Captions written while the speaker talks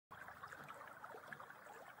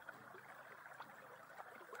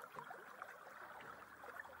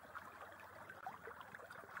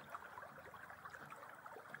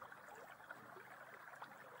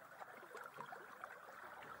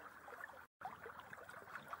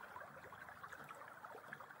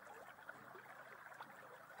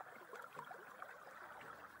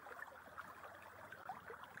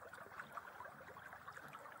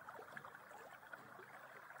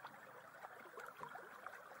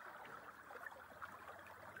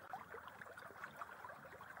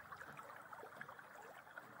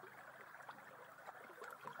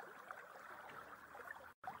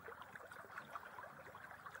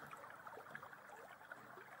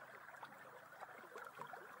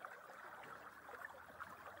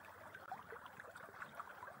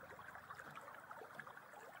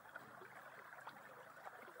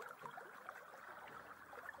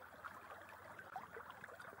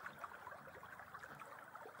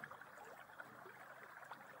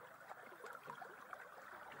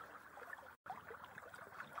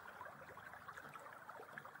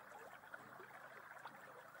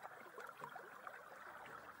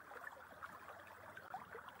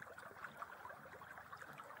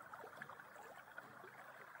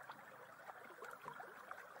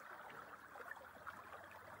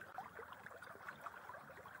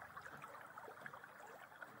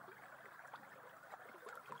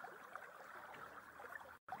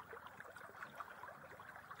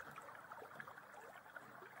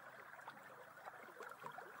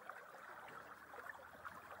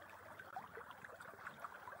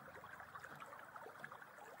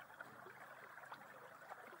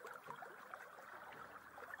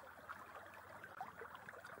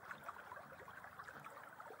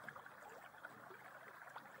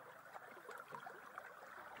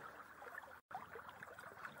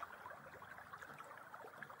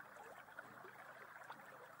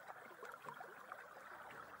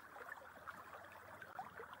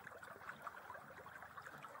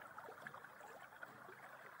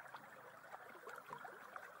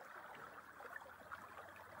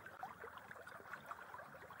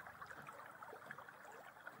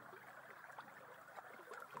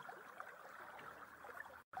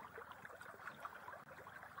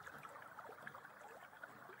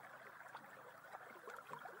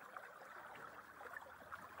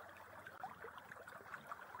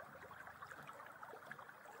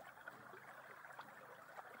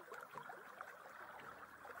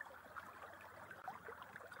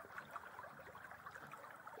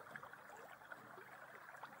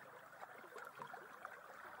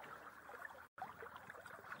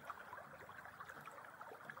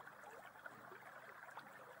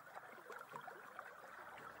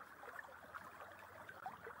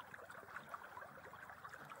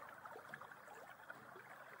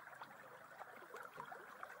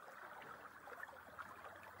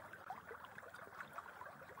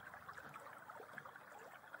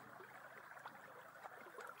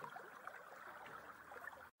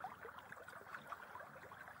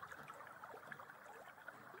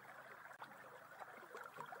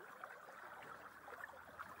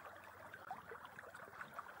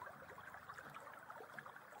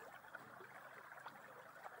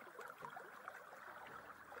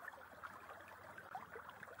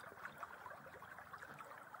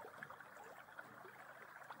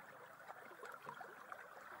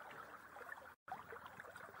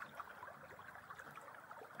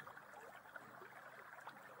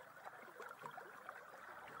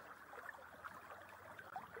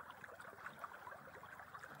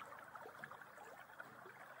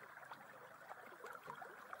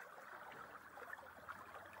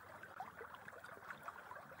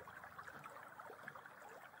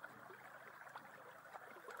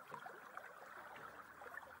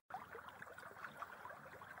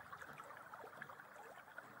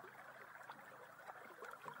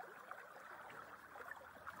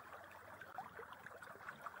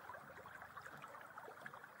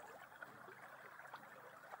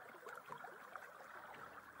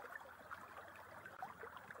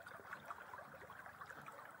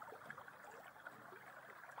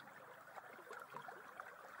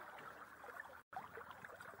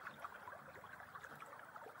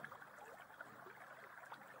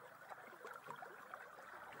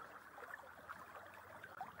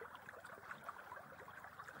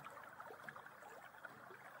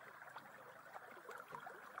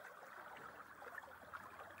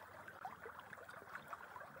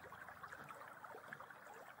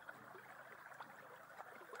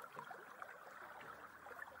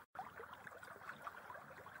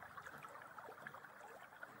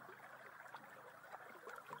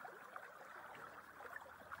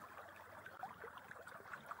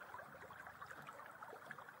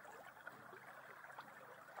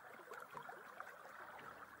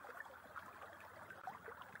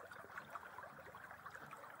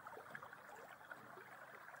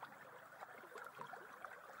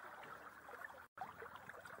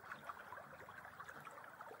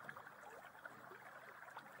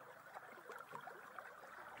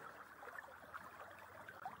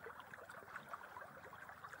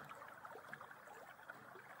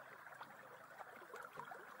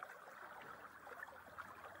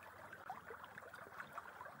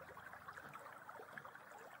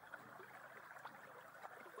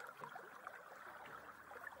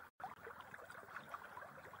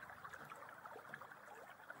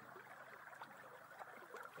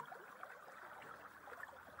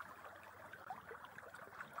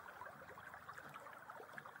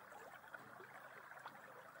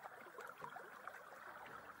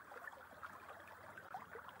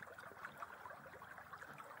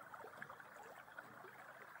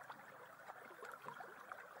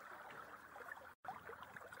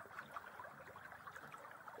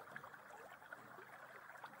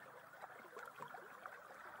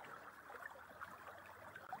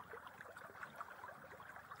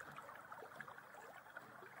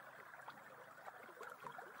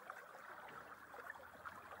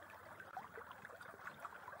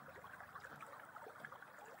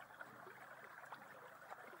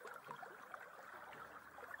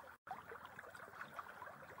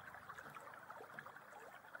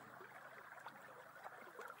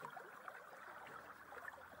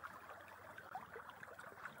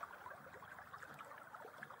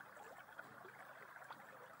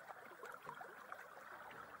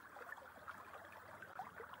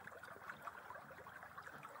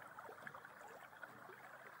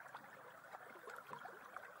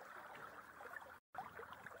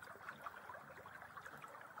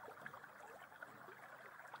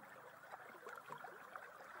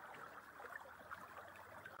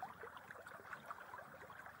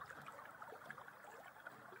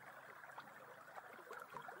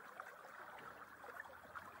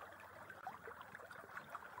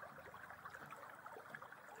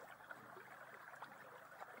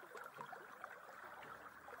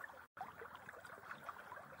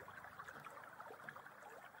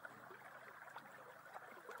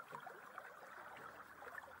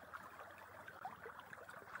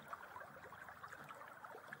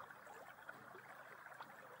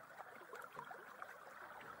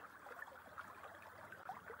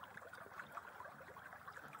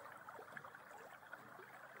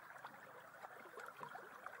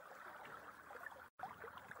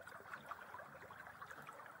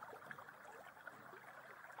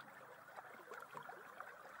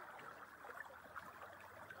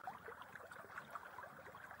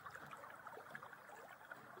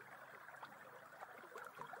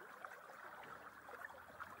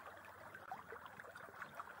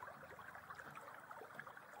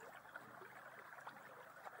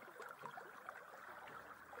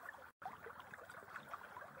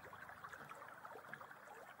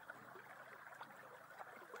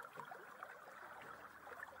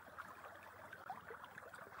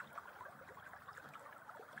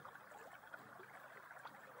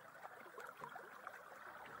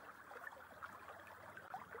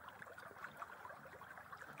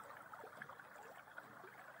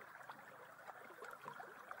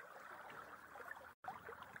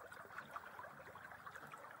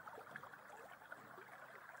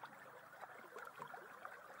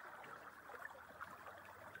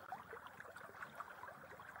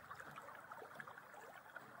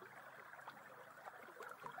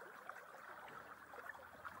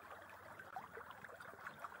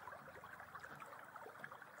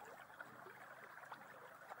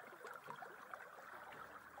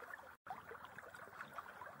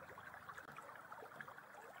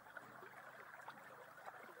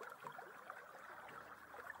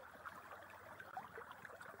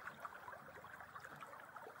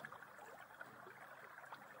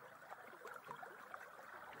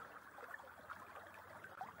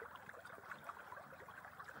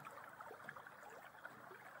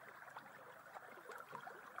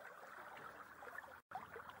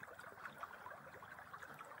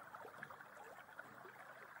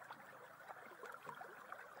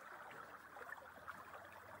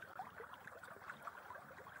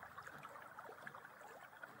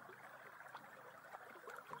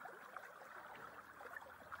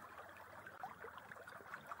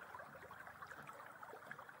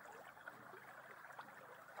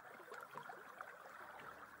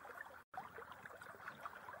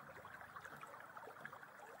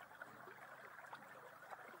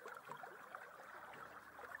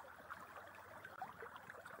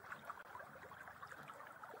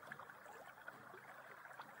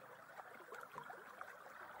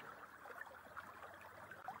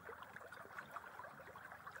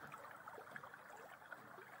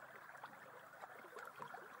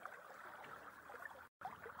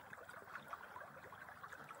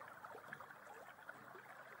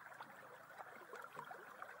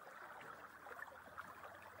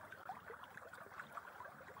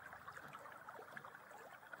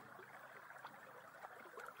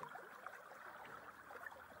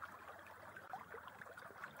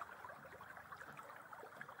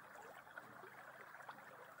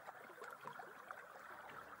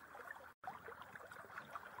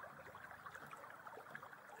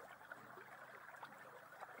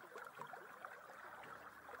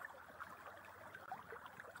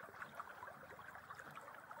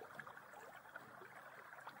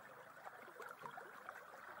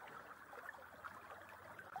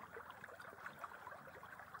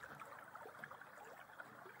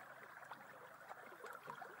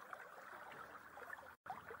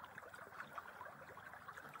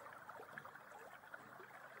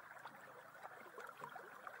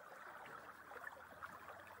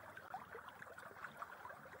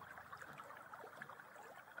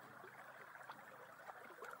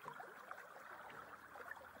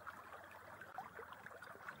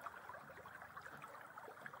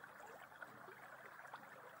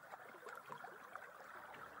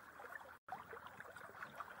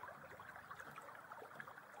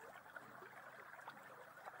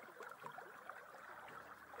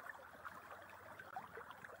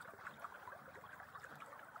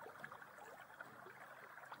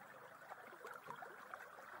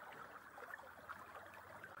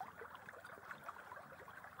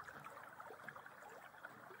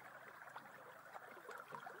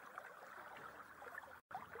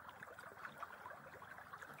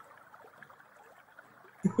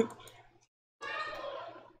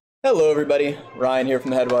Hello everybody, Ryan here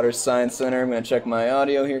from the Headwaters Science Center. I'm going to check my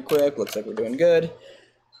audio here quick. Looks like we're doing good.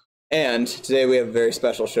 And today we have a very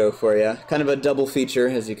special show for you. Kind of a double feature,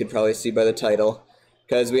 as you could probably see by the title,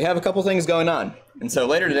 because we have a couple things going on. And so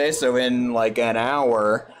later today, so in like an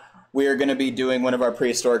hour, we are going to be doing one of our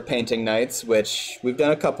prehistoric painting nights, which we've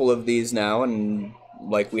done a couple of these now, and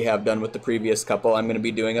like we have done with the previous couple, I'm going to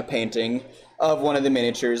be doing a painting of one of the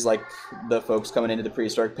miniatures like the folks coming into the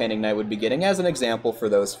prehistoric painting night would be getting as an example for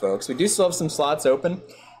those folks. We do still have some slots open,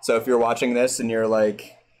 so if you're watching this and you're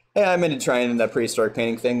like, hey, I'm into trying that prehistoric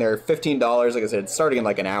painting thing, they're $15, like I said, starting in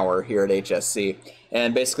like an hour here at HSC.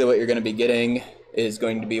 And basically what you're going to be getting is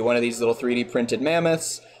going to be one of these little 3D printed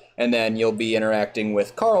mammoths, and then you'll be interacting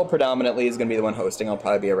with Carl predominantly. He's going to be the one hosting. I'll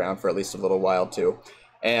probably be around for at least a little while too.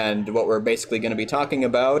 And what we're basically going to be talking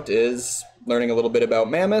about is learning a little bit about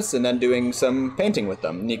mammoths and then doing some painting with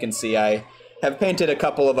them. And you can see I have painted a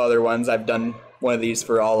couple of other ones. I've done one of these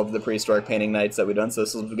for all of the prehistoric painting nights that we've done, so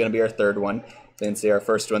this is going to be our third one. So you can see our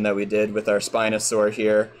first one that we did with our Spinosaur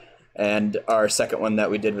here, and our second one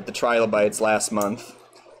that we did with the trilobites last month.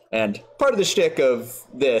 And part of the shtick of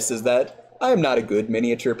this is that I am not a good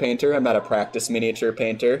miniature painter. I'm not a practiced miniature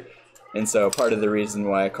painter. And so part of the reason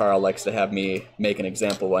why Carl likes to have me make an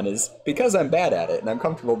example one is because I'm bad at it, and I'm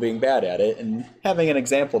comfortable being bad at it, and having an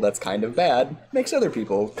example that's kind of bad makes other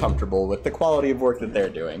people comfortable with the quality of work that they're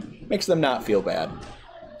doing. Makes them not feel bad.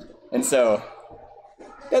 And so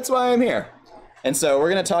that's why I'm here. And so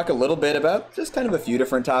we're going to talk a little bit about just kind of a few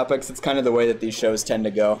different topics. It's kind of the way that these shows tend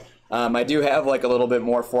to go. I do have like a little bit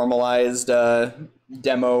more formalized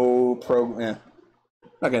demo program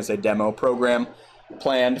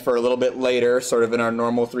planned for a little bit later, sort of in our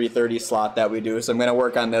normal 3:30 slot that we do. So I'm going to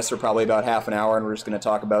work on this for probably about half an hour, and we're just going to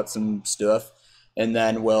talk about some stuff. And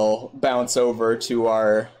then we'll bounce over to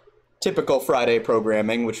our typical Friday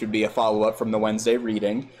programming, which would be a follow-up from the Wednesday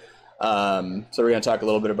reading. So we're going to talk a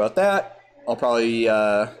little bit about that. I'll probably,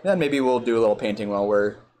 maybe we'll do a little painting while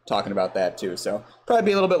we're talking about that too. So probably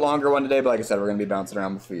be a little bit longer one today, but like I said, we're going to be bouncing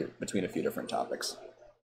around between a few different topics.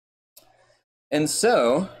 And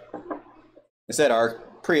so I said our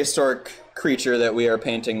prehistoric creature that we are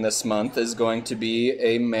painting this month is going to be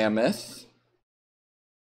a mammoth.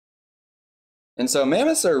 And so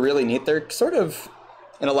mammoths are really neat. They're sort of,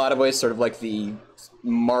 in a lot of ways, sort of like the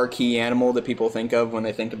marquee animal that people think of when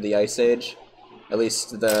they think of the Ice Age. At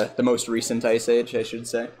least the most recent Ice Age, I should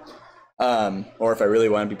say. Or if I really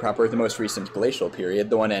want to be proper, the most recent glacial period,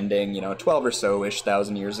 the one ending, 12 or so-ish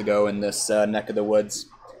thousand years ago in this neck of the woods.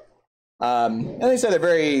 And they say they're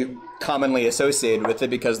very commonly associated with it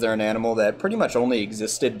because they're an animal that pretty much only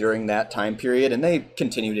existed during that time period, and they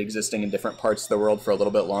continued existing in different parts of the world for a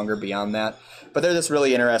little bit longer beyond that. But they're this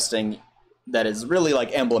really interesting, that is really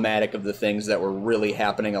like emblematic of the things that were really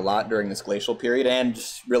happening a lot during this glacial period, and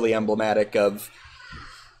really emblematic of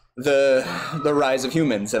the rise of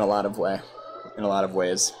humans in a lot of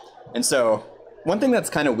ways. And so one thing that's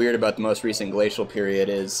kind of weird about the most recent glacial period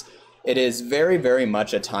is it is very, very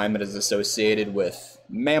much a time that is associated with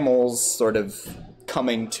mammals sort of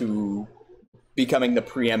coming to becoming the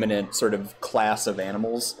preeminent sort of class of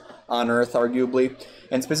animals on Earth, arguably.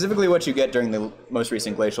 And specifically what you get during the most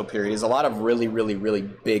recent glacial period is a lot of really, really, really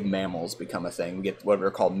big mammals become a thing. We get what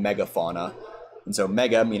are called megafauna. And so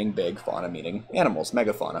mega meaning big, fauna meaning animals,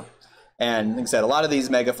 megafauna. And like I said, a lot of these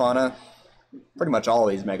megafauna, pretty much all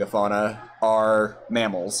of these megafauna, are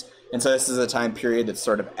mammals. And so this is a time period that's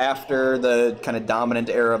sort of after the kind of dominant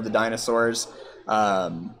era of the dinosaurs,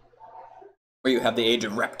 where you have the age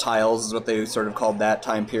of reptiles is what they sort of called that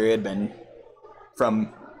time period, and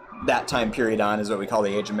from that time period on is what we call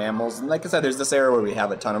the age of mammals. And like I said, there's this era where we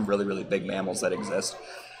have a ton of really, really big mammals that exist.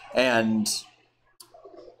 And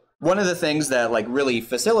one of the things that like really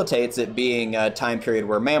facilitates it being a time period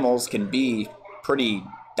where mammals can be pretty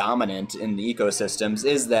dominant in the ecosystems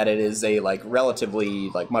is that it is a like relatively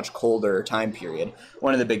like much colder time period.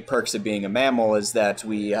 One of the big perks of being a mammal is that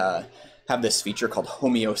we have this feature called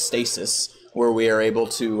homeostasis, where we are able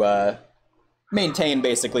to maintain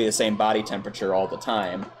basically the same body temperature all the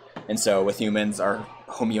time. And so with humans, our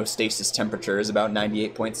homeostasis temperature is about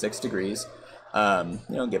 98.6 degrees,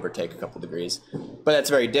 give or take a couple degrees. But that's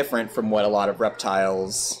very different from what a lot of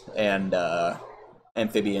reptiles and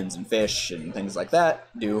amphibians and fish and things like that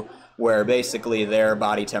do, where basically their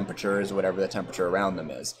body temperature is whatever the temperature around them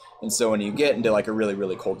is. And so when you get into like a really,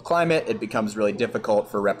 really cold climate, it becomes really difficult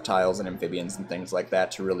for reptiles and amphibians and things like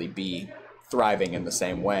that to really be thriving in the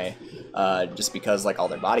same way, just because like all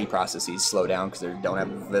their body processes slow down because they don't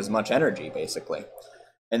have as much energy basically.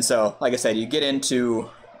 And so, like I said, you get into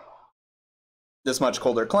this much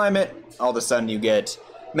colder climate, all of a sudden you get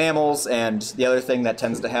mammals, and the other thing that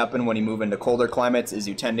tends to happen when you move into colder climates is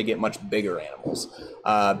you tend to get much bigger animals,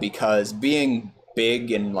 because being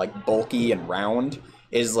big and like bulky and round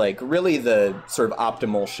is like really the sort of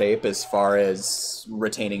optimal shape as far as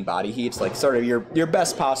retaining body heat. Like sort of your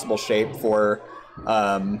best possible shape for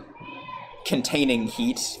containing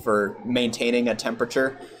heat, for maintaining a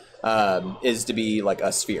temperature, is to be like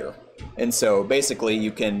a sphere. And so basically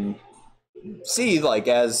you can see, like,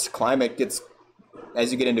 as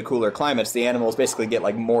you get into cooler climates, the animals basically get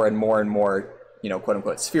like more and more and more, you know, quote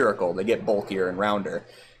unquote spherical. They get bulkier and rounder.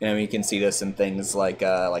 You know, you can see this in things like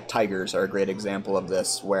tigers are a great example of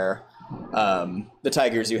this, where the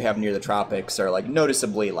tigers you have near the tropics are like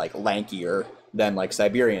noticeably like lankier than like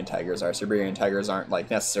Siberian tigers are. Siberian tigers aren't like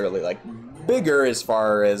necessarily like bigger as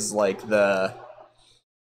far as like the,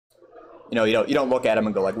 you know, you don't look at them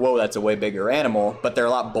and go like, whoa, that's a way bigger animal, but they're a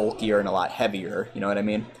lot bulkier and a lot heavier, you know what I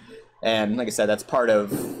mean? And like I said, that's part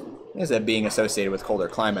of, like I said, being associated with colder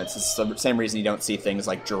climates. It's the same reason you don't see things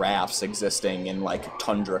like giraffes existing in like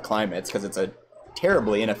tundra climates, because it's a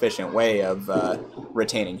terribly inefficient way of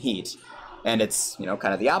retaining heat. And it's, you know,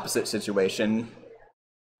 kind of the opposite situation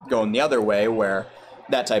going the other way, where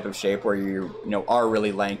that type of shape where you know are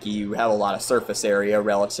really lanky, you have a lot of surface area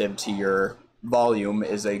relative to your volume,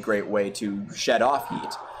 is a great way to shed off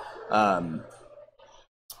heat.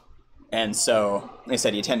 And so, like I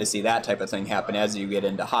said, you tend to see that type of thing happen as you get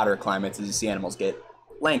into hotter climates, as you see animals get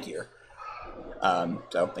lankier.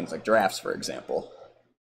 So things like giraffes, for example.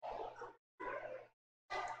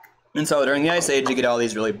 And so during the Ice Age, you get all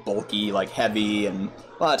these really bulky, like heavy, and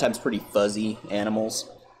a lot of times pretty fuzzy animals.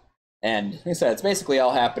 And like I said, it's basically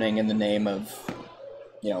all happening in the name of,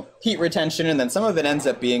 you know, heat retention, and then some of it ends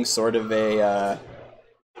up being sort of a,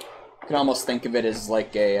 you can almost think of it as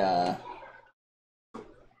like a,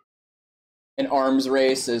 an arms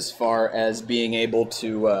race as far as being able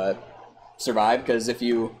to survive, because if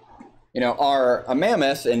you know, are a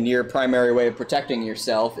mammoth and your primary way of protecting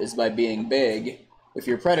yourself is by being big, if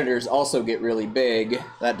your predators also get really big,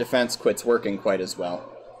 that defense quits working quite as well.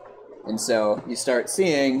 And so you start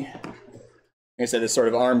seeing, like I said, this sort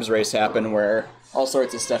of arms race happen where all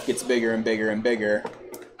sorts of stuff gets bigger and bigger and bigger.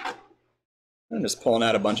 I'm just pulling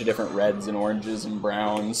out a bunch of different reds and oranges and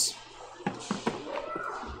browns.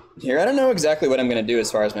 Here, I don't know exactly what I'm going to do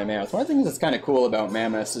as far as my mammoth. One of the things that's kind of cool about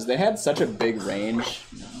mammoths is they had such a big range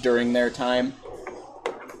during their time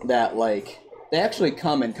that, like, they actually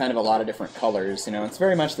come in kind of a lot of different colors, you know? It's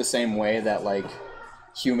very much the same way that, like,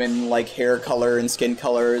 human, like, hair color and skin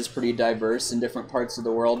color is pretty diverse in different parts of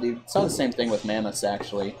the world. You saw the same thing with mammoths,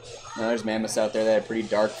 actually. You know, there's mammoths out there that have pretty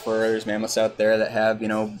dark fur. There's mammoths out there that have, you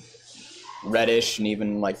know, reddish and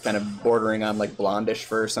even, like, kind of bordering on, like, blondish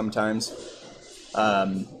fur sometimes.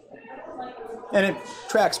 And it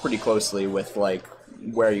tracks pretty closely with, like,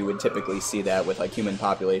 where you would typically see that with, like, human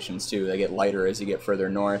populations, too. They get lighter as you get further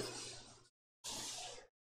north.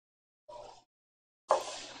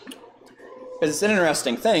 Because it's an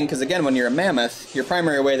interesting thing, because, again, when you're a mammoth, your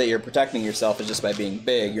primary way that you're protecting yourself is just by being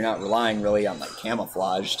big. You're not relying really on, like,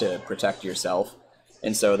 camouflage to protect yourself.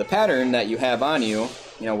 And so the pattern that you have on you,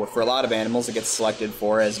 you know, for a lot of animals, it gets selected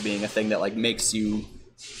for as being a thing that, like, makes you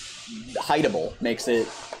hideable, makes it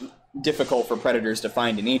difficult for predators to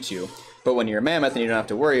find and eat you. But when you're a mammoth and you don't have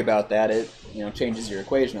to worry about that, it, you know, changes your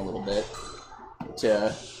equation a little bit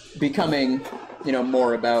to becoming, you know,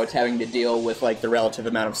 more about having to deal with, like, the relative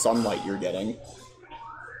amount of sunlight you're getting.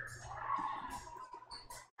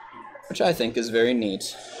 Which I think is very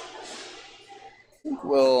neat. I think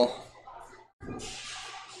we'll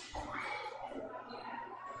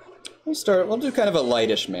do kind of a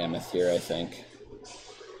lightish mammoth here, I think.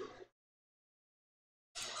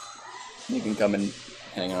 You can come and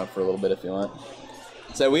hang out for a little bit if you want.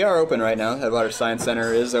 So we are open right now. The Headwater Science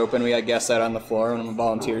Center is open. We got guests out on the floor, and the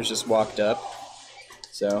volunteers just walked up.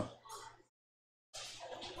 So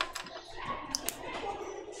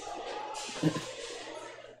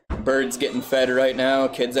birds getting fed right now,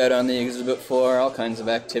 kids out on the exhibit floor, all kinds of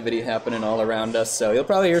activity happening all around us. So you'll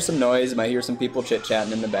probably hear some noise. You might hear some people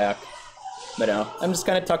chit-chatting in the back. But no, I'm just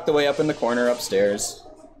kind of tucked away up in the corner upstairs,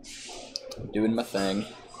 doing my thing.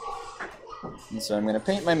 And so I'm going to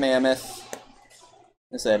paint my mammoth.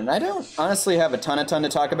 Like I said, and I don't honestly have a ton to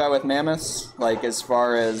talk about with mammoths, like, as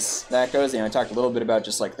far as that goes. You know, I talked a little bit about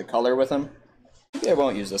just, like, the color with them. Maybe I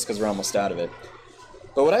won't use this because we're almost out of it.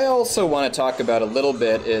 But what I also want to talk about a little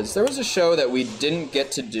bit is there was a show that we didn't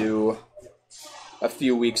get to do a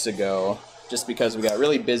few weeks ago, just because we got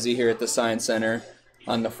really busy here at the Science Center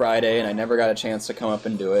on the Friday, and I never got a chance to come up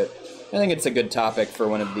and do it. I think it's a good topic for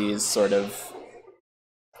one of these sort of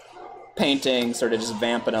painting, sort of just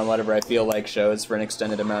vamping on whatever I feel like shows for an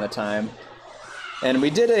extended amount of time. And we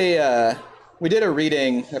did a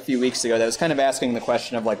reading a few weeks ago that was kind of asking the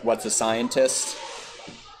question of like, what's a scientist?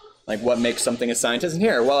 Like, what makes something a scientist? And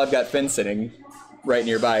here, well, I've got Finn sitting right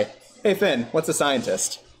nearby. Hey, Finn, what's a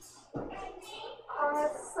scientist?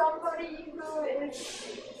 Somebody who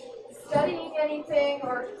is studying anything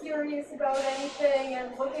or curious about anything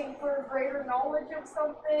and looking for greater knowledge of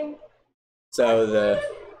something. So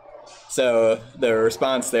the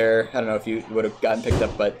response there, I don't know if you would have gotten picked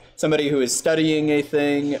up, but somebody who is studying a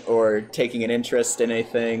thing or taking an interest in a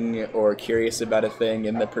thing or curious about a thing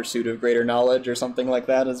in the pursuit of greater knowledge or something like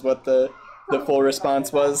that is what the full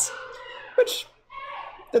response was. Which,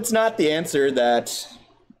 that's not the answer that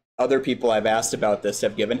other people I've asked about this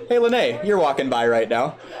have given. Hey, Lene, you're walking by right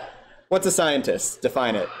now. What's a scientist?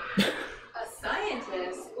 Define it. A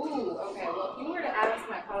scientist? Ooh, okay. Well, if you were to ask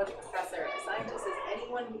my college professor, a scientist is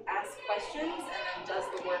anyone who asks questions and then does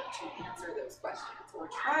the work to answer those questions or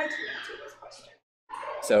try to answer those questions.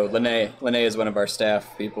 So Lene is one of our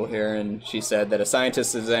staff people here, and she said that a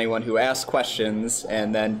scientist is anyone who asks questions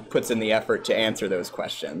and then puts in the effort to answer those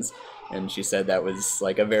questions. And she said that was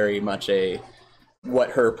like a very much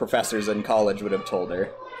what her professors in college would have told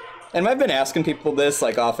her. And I've been asking people this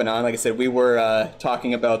like off and on. Like I said, we were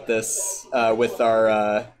talking about this with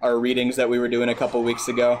our readings that we were doing a couple weeks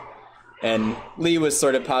ago. And Lee was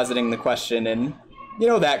sort of positing the question in,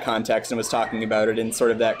 that context and was talking about it in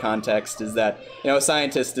sort of that context is that, a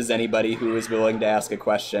scientist is anybody who is willing to ask a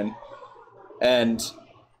question. And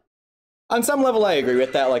on some level, I agree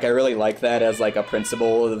with that. Like, I really like that as like a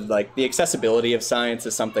principle of like the accessibility of science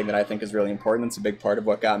is something that I think is really important. It's a big part of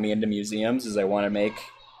what got me into museums is I want to make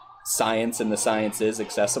science and the sciences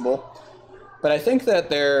accessible. But I think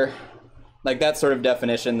that they're like that sort of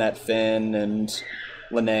definition that Finn and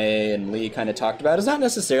Lene and Lee kind of talked about is not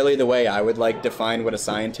necessarily the way I would like define what a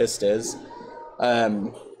scientist is.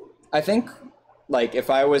 I think like if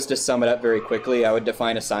I was to sum it up very quickly, I would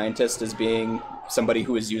define a scientist as being somebody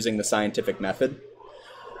who is using the scientific method.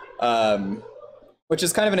 Which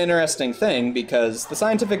is kind of an interesting thing because the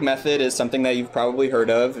scientific method is something that you've probably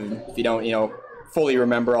heard of. And if you don't, fully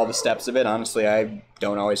remember all the steps of it. Honestly, I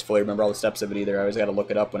don't always fully remember all the steps of it either. I always got to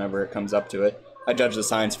look it up whenever it comes up to it. I judge the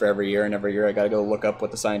science for every year, and every year I got to go look up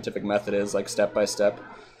what the scientific method is, like step by step.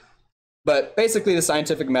 But basically the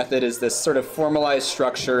scientific method is this sort of formalized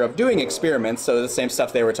structure of doing experiments. So the same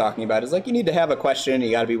stuff they were talking about is like you need to have a question,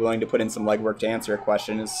 you got to be willing to put in some legwork to answer a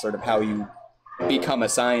question is sort of how you become a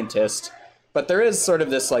scientist. But there is sort of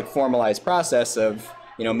this like formalized process of,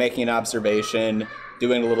 making an observation,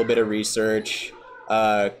 doing a little bit of research,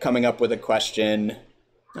 coming up with a question,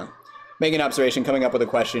 making an observation, coming up with a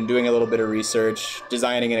question, doing a little bit of research,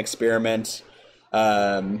 designing an experiment,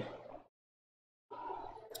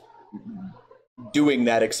 doing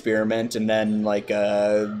that experiment, and then like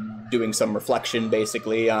doing some reflection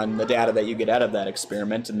basically on the data that you get out of that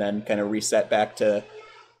experiment, and then kind of reset back to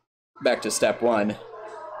step one.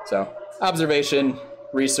 So observation,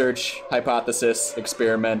 research, hypothesis,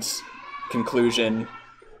 experiment, conclusion,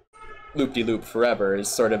 loop-de-loop forever is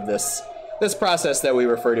sort of this process that we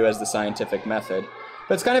refer to as the scientific method.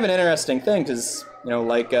 But it's kind of an interesting thing because,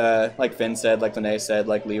 like Finn said, like Lene said,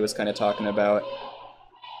 like Lee was kind of talking about,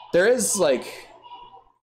 there is like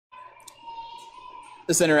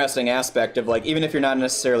this interesting aspect of like, even if you're not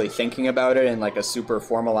necessarily thinking about it in like a super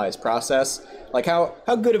formalized process, like how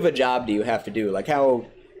good of a job do you have to do? Like how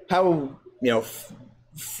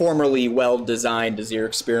formally well designed does your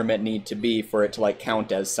experiment need to be for it to like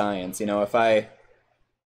count as science? If I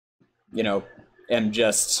am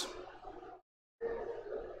just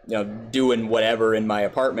doing whatever in my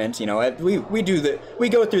apartment, we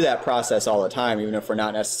go through that process all the time, even if we're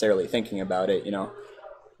not necessarily thinking about it.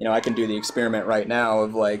 I can do the experiment right now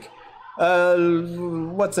of like,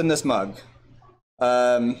 what's in this mug?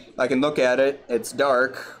 I can look at it, it's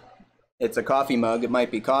dark, it's a coffee mug, it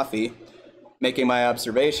might be coffee. Making my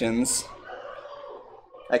observations,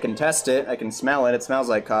 I can test it, I can smell it, it smells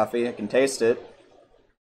like coffee, I can taste it.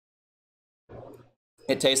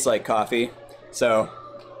 It tastes like coffee. So,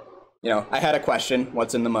 I had a question,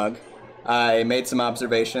 what's in the mug? I made some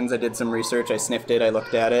observations, I did some research, I sniffed it, I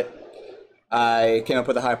looked at it. I came up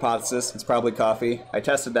with a hypothesis, it's probably coffee. I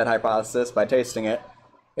tested that hypothesis by tasting it.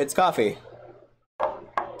 It's coffee.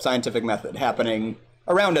 Scientific method happening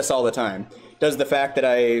around us all the time. Does the fact that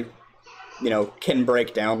I can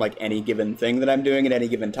break down like any given thing that I'm doing at any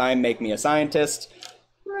given time make me a scientist?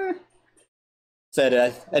 Said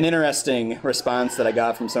an interesting response that I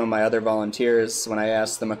got from some of my other volunteers when I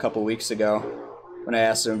asked them a couple weeks ago, when I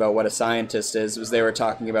asked them about what a scientist is, was they were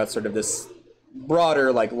talking about sort of this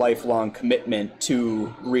broader, like, lifelong commitment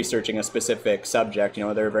to researching a specific subject. You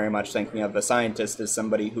know, they're very much thinking of a scientist as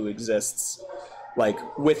somebody who exists, like,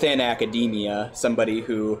 within academia, somebody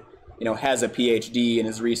who, you know, has a PhD and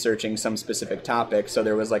is researching some specific topic. So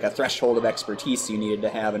there was like a threshold of expertise you needed to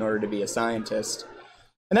have in order to be a scientist.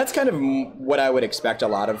 And that's kind of what I would expect a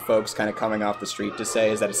lot of folks kind of coming off the street to say,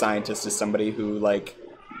 is that a scientist is somebody who, like,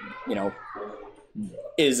 you know,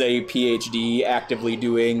 is a PhD actively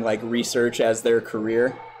doing like research as their career.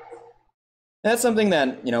 And that's something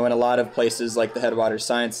that, you know, in a lot of places like the Headwaters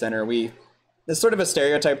Science Center, there's sort of a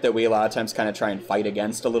stereotype that we a lot of times kind of try and fight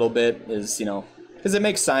against a little bit, is, you know, because it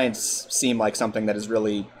makes science seem like something that is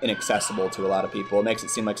really inaccessible to a lot of people. It makes it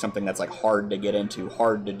seem like something that's like hard to get into,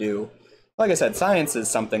 hard to do. Like I said, science is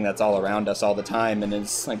something that's all around us all the time, and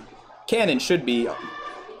is like, can and should be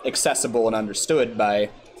accessible and understood by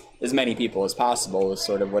as many people as possible, is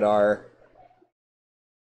sort of what our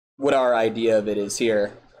idea of it is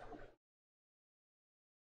here.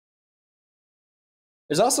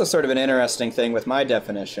 There's also sort of an interesting thing with my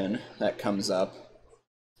definition that comes up.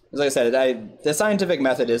 As I said, the scientific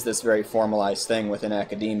method is this very formalized thing within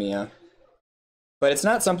academia, but it's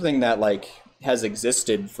not something that, like, has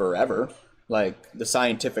existed forever. Like, the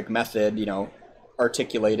scientific method, you know,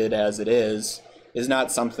 articulated as it is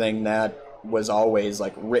not something that was always,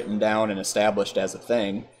 like, written down and established as a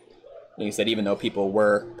thing. Like you said, even though people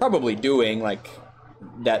were probably doing, like,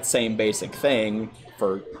 that same basic thing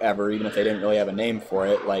forever, even if they didn't really have a name for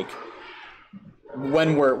it, like,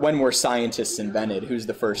 when were scientists invented? Who's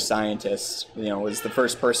the first scientist? You know, was the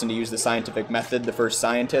first person to use the scientific method the first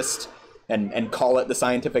scientist, and call it the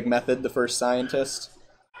scientific method the first scientist?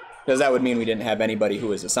 Because that would mean we didn't have anybody who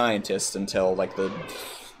was a scientist until, like, the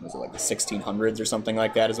 1600s or something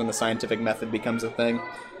like that is when the scientific method becomes a thing.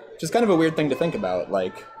 Which is kind of a weird thing to think about.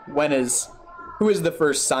 Like, who is the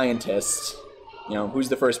first scientist? You know, who's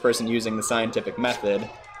the first person using the scientific method?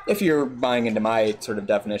 If you're buying into my sort of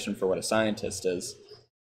definition for what a scientist is.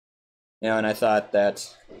 You know, and I thought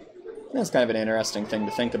that's kind of an interesting thing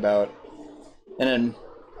to think about. And then,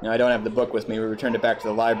 you know, I don't have the book with me. We returned it back to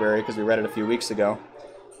the library because we read it a few weeks ago.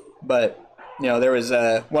 But, you know, there was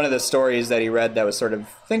one of the stories that he read that was sort of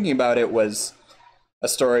thinking about it was a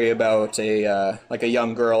story about a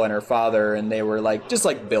young girl and her father, and they were like just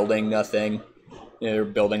like building a thing. You know, they were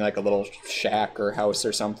building like a little shack or house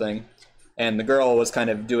or something. And the girl was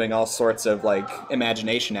kind of doing all sorts of like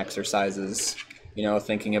imagination exercises, you know,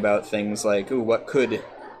 thinking about things like, ooh, what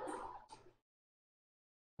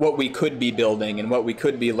we could be building and what we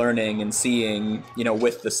could be learning and seeing, you know,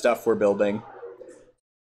 with the stuff we're building.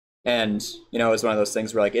 And, you know, it's one of those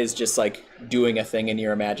things where, like, is just like doing a thing in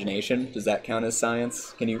your imagination, does that count as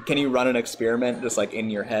science? Can you run an experiment just like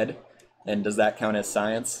in your head, and does that count as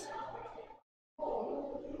science?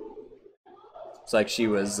 It's like she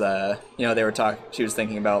was, you know, she was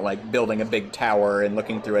thinking about like building a big tower and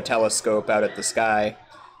looking through a telescope out at the sky.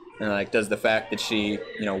 And like, does the fact that she,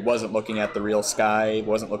 you know, wasn't looking at the real sky,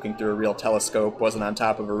 wasn't looking through a real telescope, wasn't on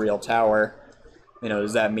top of a real tower, you know,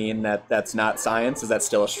 does that mean that that's not science? Is that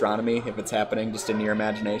still astronomy if it's happening just in your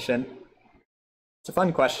imagination? It's a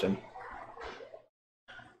fun question.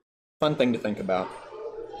 Fun thing to think about.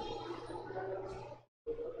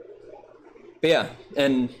 But yeah,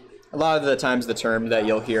 and a lot of the times the term that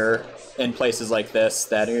you'll hear in places like this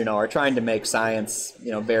that, you know, are trying to make science,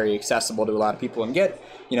 you know, very accessible to a lot of people and get,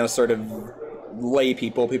 you know, sort of lay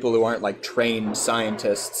people who aren't like trained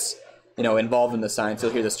scientists, you know, involved in the science.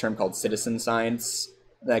 You'll hear this term called citizen science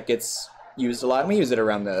that gets used a lot. We use it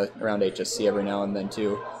around HSC every now and then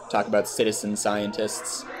to talk about citizen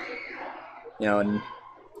scientists, you know, and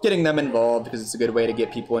getting them involved because it's a good way to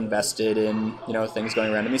get people invested in, you know, things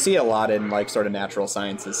going around. And we see a lot in like sort of natural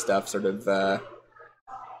sciences stuff, sort of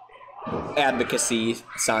advocacy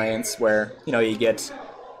science, where, you know, you get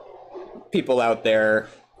people out there.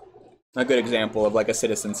 A good example of like a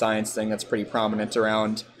citizen science thing that's pretty prominent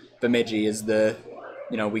around Bemidji is you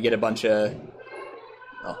know, we get a bunch of,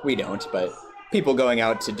 well, we don't, but people going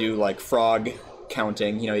out to do like frog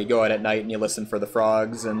counting. You know, you go out at night and you listen for the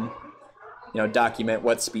frogs and, you know, document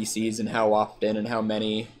what species and how often and how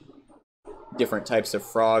many different types of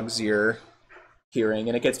frogs you're hearing,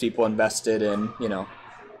 and it gets people invested in, you know,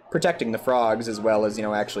 protecting the frogs as well as, you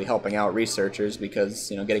know, actually helping out researchers,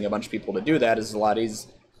 because, you know, getting a bunch of people to do that is a lot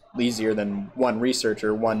easier than one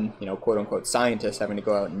researcher, one, you know, quote-unquote scientist having to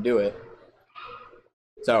go out and do it.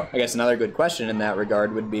 So I guess another good question in that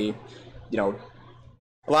regard would be, you know,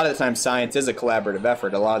 a lot of the times science is a collaborative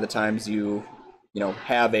effort. A lot of the times you know,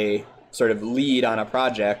 have a sort of lead on a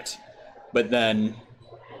project, but then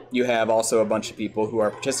you have also a bunch of people who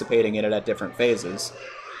are participating in it at different phases.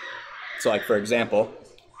 So like, for example,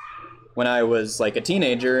 when I was like a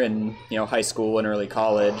teenager in, high school and early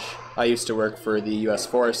college, I used to work for the U.S.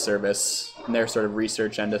 Forest Service and their sort of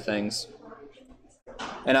research end of things.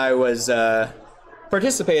 And I was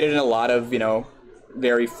participated in a lot of,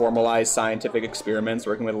 very formalized scientific experiments,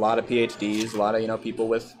 working with a lot of PhDs, a lot of, people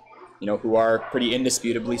with, who are pretty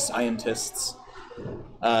indisputably scientists.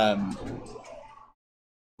 Like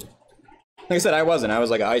I said, I wasn't. I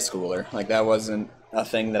was like a high schooler. Like that wasn't a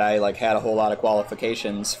thing that I like had a whole lot of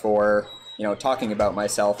qualifications for, talking about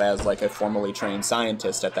myself as like a formally trained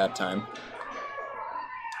scientist at that time.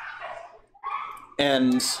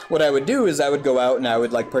 And what I would do is I would go out and I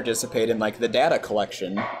would like participate in like the data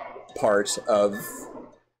collection part of,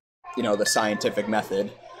 the scientific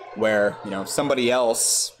method, where, somebody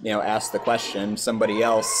else, asked the question, somebody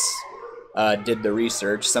else did the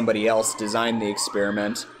research, somebody else designed the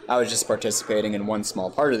experiment. I was just participating in one small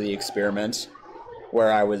part of the experiment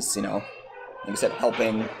where I was, like I said,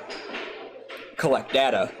 helping collect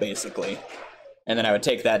data, basically. And then I would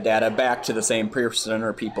take that data back to the same person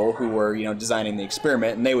or people who were, designing the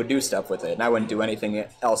experiment, and they would do stuff with it. And I wouldn't do anything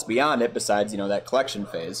else beyond it besides, that collection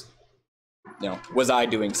phase. Was I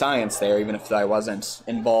doing science there, even if I wasn't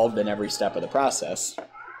involved in every step of the process?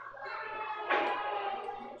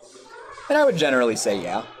 And I would generally say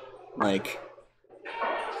yeah. Like,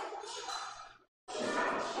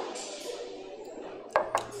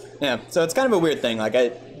 yeah, so it's kind of a weird thing. Like,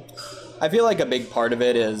 I feel like a big part of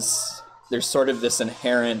it is there's sort of this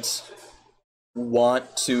inherent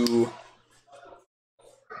want to...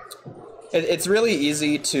 It's really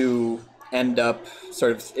easy to end up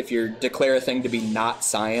sort of, if you declare a thing to be not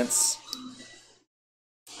science,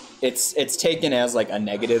 it's taken as like a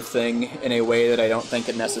negative thing in a way that I don't think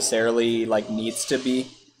it necessarily like needs to be.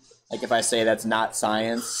 Like if I say that's not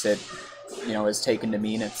science, it is taken to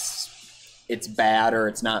mean it's bad or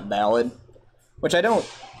it's not valid, which I don't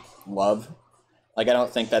love. Like I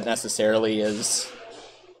don't think that necessarily is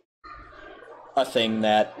a thing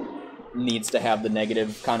that needs to have the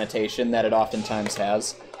negative connotation that it oftentimes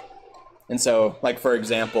has. And so, like for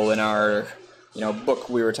example, in our book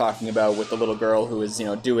we were talking about with the little girl who was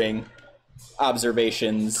doing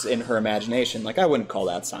observations in her imagination, like I wouldn't call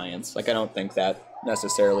that science. Like I don't think that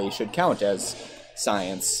necessarily should count as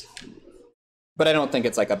science, but I don't think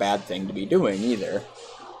it's like a bad thing to be doing either.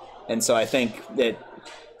 And so I think that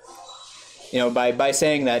by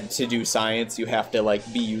saying that to do science you have to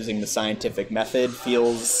like be using the scientific method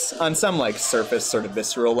feels on some like surface sort of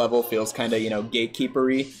visceral level feels kind of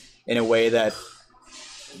gatekeepery in a way that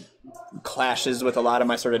clashes with a lot of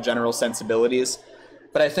my sort of general sensibilities.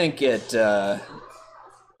 But I think it the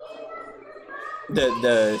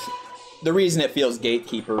reason it feels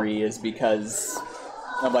gatekeepery is because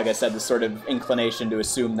of, like I said, the sort of inclination to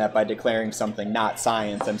assume that by declaring something not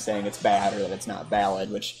science, I'm saying it's bad or that it's not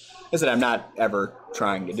valid, which is that I'm not ever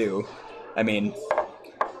trying to do. I mean,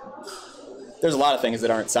 there's a lot of things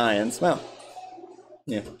that aren't science. Well,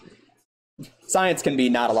 yeah. Science can be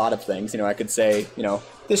not a lot of things. I could say,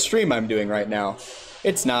 this stream I'm doing right now,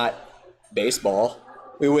 it's not baseball.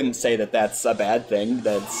 We wouldn't say that that's a bad thing,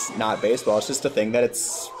 that's not baseball. It's just a thing that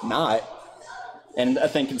it's not. And a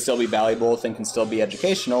thing can still be valuable, a thing can still be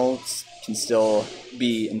educational, can still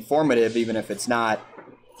be informative, even if it's not,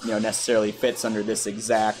 necessarily fits under this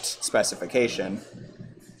exact specification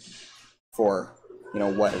for,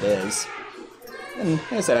 what it is. And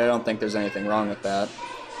like I said, I don't think there's anything wrong with that.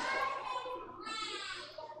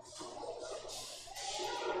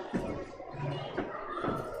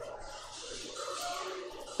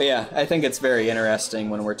 But yeah, I think it's very interesting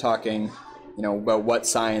when we're talking, about what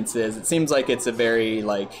science is. It seems like it's a very,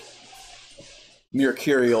 like,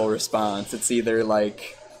 mercurial response. It's either,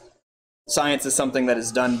 like, science is something that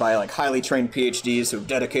is done by, like, highly trained PhDs who've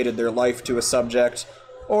dedicated their life to a subject,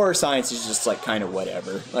 or science is just, like, kind of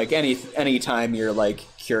whatever. Like, any time you're, like,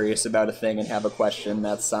 curious about a thing and have a question,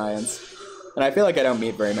 that's science. And I feel like I don't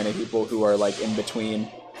meet very many people who are, like, in between.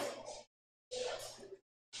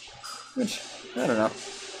 Which, I don't know.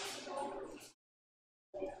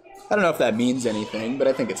 I don't know if that means anything, but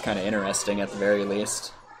I think it's kind of interesting at the very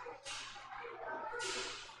least.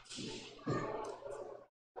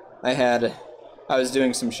 I was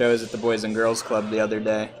doing some shows at the Boys and Girls Club the other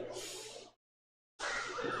day,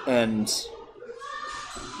 and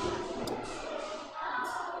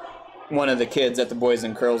one of the kids at the Boys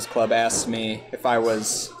and Girls Club asked me if I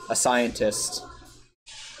was a scientist.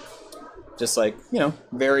 Just like,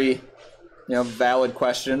 very... valid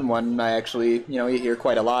question, one I actually, you hear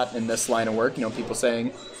quite a lot in this line of work, people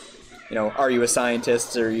saying, are you a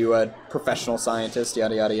scientist, are you a professional scientist,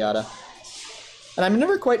 yada, yada, yada. And I'm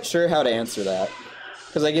never quite sure how to answer that.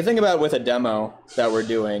 Because, like, you think about with a demo that we're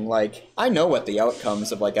doing, like, I know what the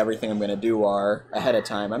outcomes of, like, everything I'm going to do are ahead of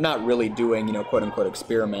time. I'm not really doing, you know, quote-unquote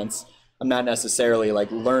experiments. I'm not necessarily,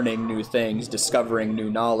 like, learning new things, discovering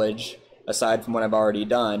new knowledge, aside from what I've already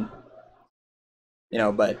done. You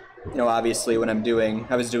know, but, you know, obviously when I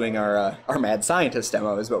was doing our mad scientist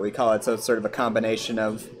demo is what we call it, so it's sort of a combination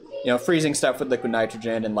of, you know, freezing stuff with liquid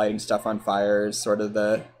nitrogen and lighting stuff on fire is sort of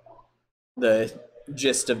the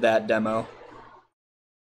gist of that demo.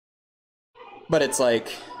 But it's like,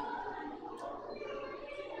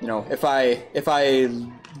 you know, if I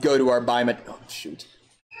go to our bimetallic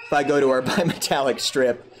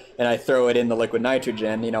strip and I throw it in the liquid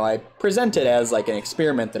nitrogen, you know, I present it as like an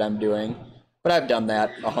experiment that I'm doing, but I've done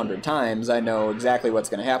that 100 times. I know exactly what's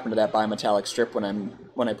going to happen to that bimetallic strip when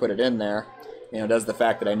I put it in there. You know, does the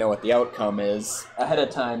fact that I know what the outcome is ahead of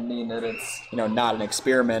time mean that it's, you know, not an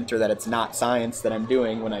experiment or that it's not science that I'm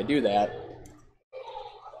doing when I do that?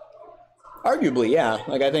 Arguably, yeah.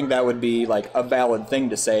 Like, I think that would be, like, a valid thing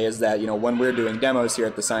to say is that, you know, when we're doing demos here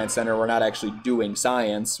at the Science Center, we're not actually doing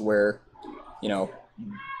science. We're, you know,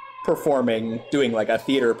 doing, like, a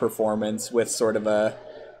theater performance with sort of a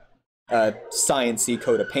science-y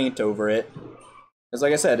coat of paint over it. Because,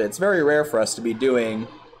 like I said, it's very rare for us to be doing,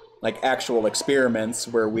 like, actual experiments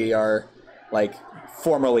where we are, like,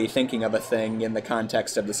 formally thinking of a thing in the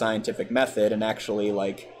context of the scientific method and actually,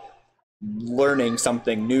 like, learning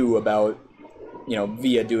something new about, you know,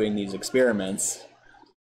 via doing these experiments.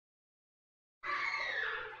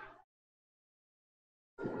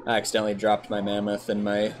 I accidentally dropped my Mammoth and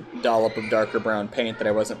my dollop of darker brown paint that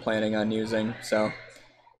I wasn't planning on using, so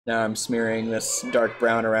now I'm smearing this dark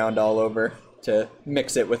brown around all over to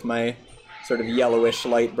mix it with my sort of yellowish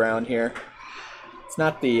light brown here. It's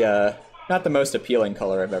not the most appealing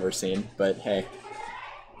color I've ever seen, but hey.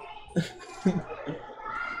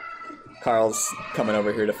 Carl's coming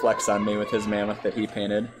over here to flex on me with his Mammoth that he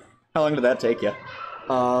painted. How long did that take you?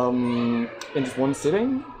 In just one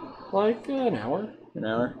sitting? Like an hour. An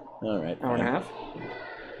hour? Alright. Hour and a half.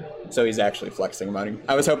 So he's actually flexing about it.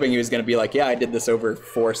 I was hoping he was going to be like, yeah, I did this over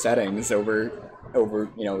 4 settings, over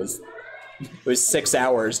you know, it was 6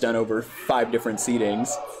 hours done over 5 different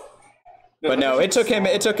seatings. But no, it took him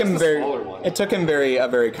a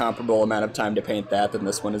very comparable amount of time to paint that than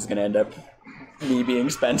this one is going to end up me being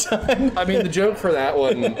spent on. I mean, the joke for that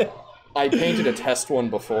one, I painted a test one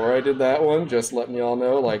before I did that one, just letting y'all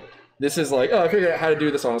know, like, this is like, oh, I figured out how to do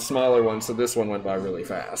this on a smaller one, so this one went by really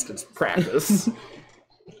fast. It's practice.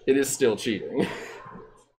 It is still cheating.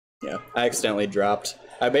 Yeah, I accidentally dropped.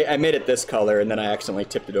 I made it this color, and then I accidentally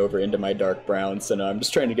tipped it over into my dark brown, so now I'm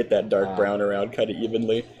just trying to get that dark brown around, cut it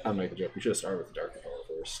evenly. I'll make a joke. We should have started with the darker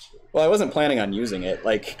color first. Well, I wasn't planning on using it,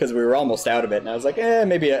 like, because we were almost out of it, and I was like,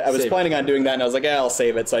 maybe I was planning on doing that, and I was like, I'll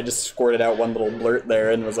save it, so I just squirted out one little blurt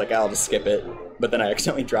there, and was like, I'll just skip it. But then I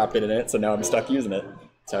accidentally dropped it in it, so now I'm stuck using it.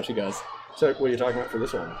 That's how she goes. So, what are you talking about for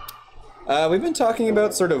this one? We've been talking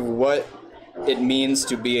about sort of what it means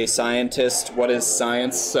to be a scientist, what is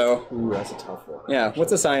science, so... Ooh, that's a tough one. Yeah,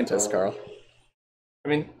 what's a scientist, Carl? I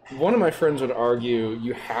mean, one of my friends would argue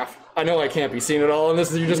you have... I know I can't be seen at all in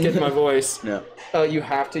this, you're just getting my voice. Yeah. You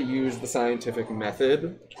have to use the scientific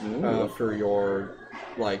method for your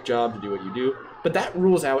job to do what you do. But that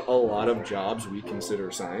rules out a lot of jobs we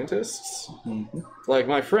consider scientists. Mm-hmm. Like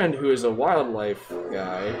my friend who is a wildlife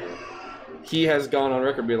guy, he has gone on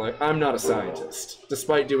record being like, I'm not a scientist,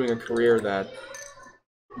 despite doing a career that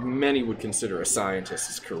many would consider a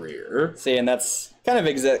scientist's career. See, and that's kind of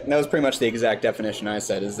that was pretty much the exact definition I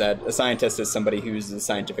said, is that a scientist is somebody who uses the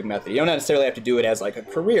scientific method. You don't necessarily have to do it as like a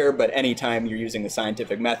career, but anytime you're using the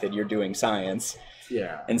scientific method, you're doing science.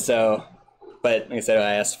 Yeah. And so, but like I said,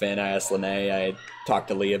 I asked Finn, I asked Lene, I talked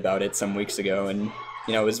to Lee about it some weeks ago, and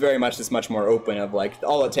you know, it was very much this much more open of like,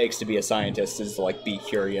 all it takes to be a scientist is to like be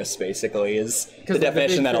curious, basically, is the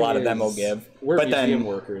definition that a lot of them will give. We're but museum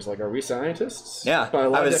workers. Like, are we scientists? Yeah. By a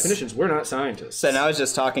lot of definitions, we're not scientists. And I was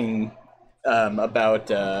just talking about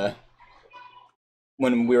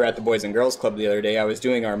when we were at the Boys and Girls Club the other day, I was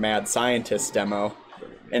doing our Mad Scientist demo.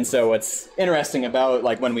 And so what's interesting about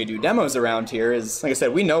like when we do demos around here is, like I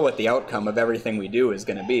said, we know what the outcome of everything we do is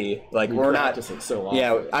going to be. Like we're not, it so often.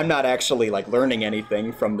 Yeah, I'm not actually like learning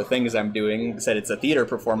anything from the things I'm doing. Like I said, it's a theater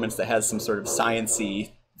performance that has some sort of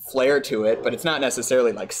science-y flair to it, but it's not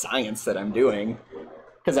necessarily like science that I'm doing,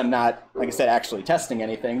 because I'm not, like I said, actually testing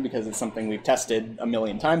anything, because it's something we've tested a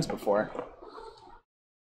million times before.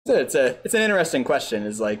 So it's an interesting question,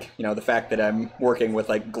 is like, you know, the fact that I'm working with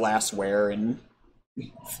like glassware and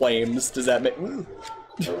flames, does that make...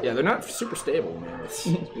 Yeah, they're not super stable, man. It's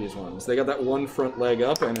these ones. They got that one front leg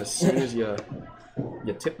up, and as soon as you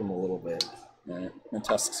tip them a little bit. Alright, the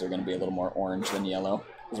tusks are going to be a little more orange than yellow,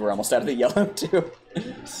 because we're almost out of the yellow, too.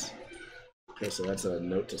 Okay, so that's a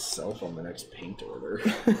note to self on the next paint order.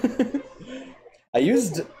 I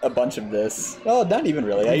used a bunch of this. Well, not even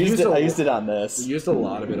really. I used it on this. We used a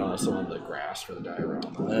lot of it also on the grass for the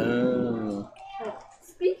diorama. Oh.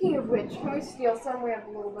 Speaking of which, can we steal some? We have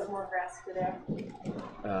a little bit more grass today.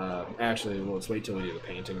 Actually, well, let's wait till we do the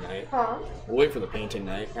painting night. Huh? We'll wait for the painting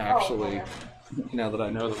night, actually, okay. now that I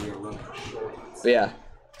know that we are running short. But yeah.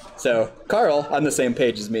 So, Carl, on the same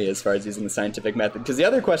page as me as far as using the scientific method. Because the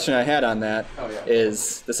other question I had on that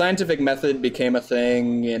is the scientific method became a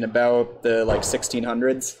thing in about the,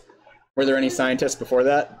 1600s. Were there any scientists before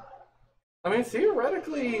that? I mean,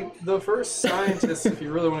 theoretically, the first scientists, if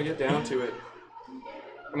you really want to get down to it,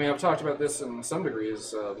 I mean, I've talked about this in some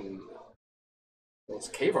degrees, it's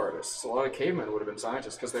cave artists. A lot of cavemen would have been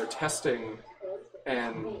scientists because they're testing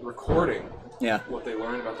and recording what they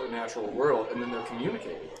learn about the natural world, and then they're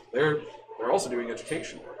communicating. They're also doing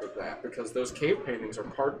education work with that, because those cave paintings are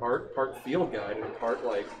part art, part field guide, and part,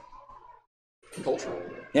 cultural.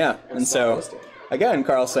 Yeah, and so, again,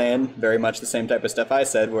 Carl's saying very much the same type of stuff I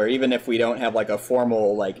said, where even if we don't have, a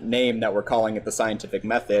formal, name that we're calling it the scientific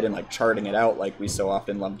method and, charting it out like we so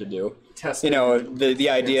often love to do, testing. The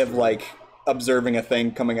idea of, observing a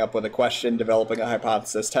thing, coming up with a question, developing a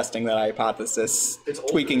hypothesis, testing that hypothesis,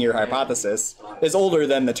 tweaking your hypothesis, is older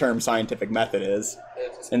than the term scientific method is.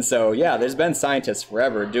 And so, yeah, there's been scientists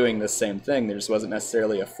forever doing this same thing. There just wasn't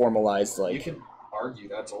necessarily a formalized, You can argue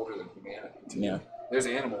that's older than humanity, too. Yeah. There's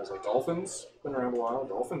animals, like dolphins, been around a while.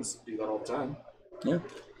 Dolphins do that all the time. Yeah. Like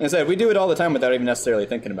I said, we do it all the time without even necessarily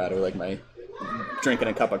thinking about it. Like my drinking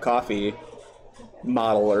a cup of coffee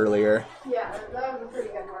model earlier. Yeah, that was a pretty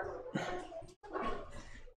good one.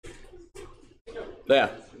 Yeah.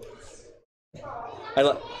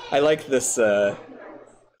 I like this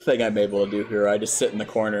thing I'm able to do here. I just sit in the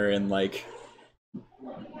corner and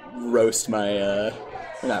roast my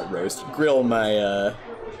grill my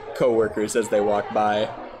co-workers as they walk by.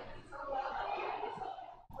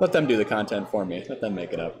 Let them do the content for me. Let them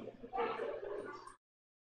make it up.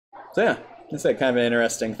 So yeah, it's kind of an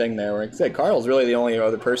interesting thing there. Where I said Carl's really the only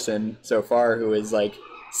other person so far who has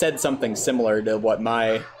said something similar to what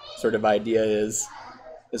my sort of idea is,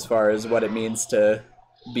 as far as what it means to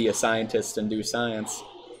be a scientist and do science.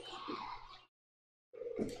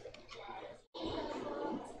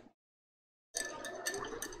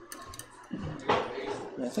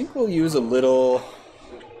 I think we'll use a little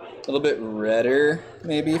bit redder,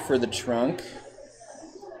 maybe, for the trunk.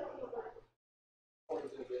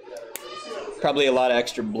 Probably a lot of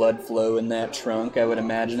extra blood flow in that trunk, I would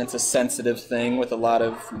imagine. It's a sensitive thing with a lot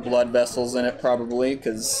of blood vessels in it, probably,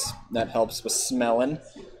 because that helps with smelling.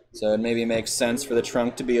 So it maybe makes sense for the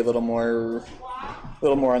trunk to be a little more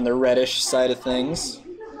on the reddish side of things.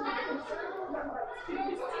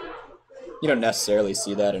 You don't necessarily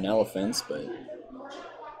see that in elephants, but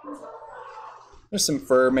there's some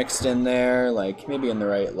fur mixed in there, maybe in the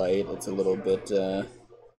right light, it's a little bit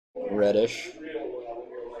reddish.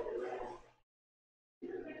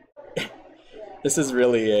 This is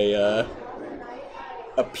really a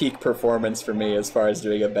peak performance for me as far as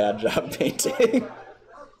doing a bad job painting.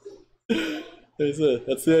 That's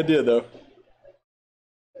the idea, though.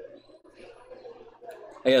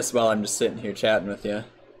 I guess while I'm just sitting here chatting with you,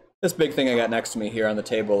 this big thing I got next to me here on the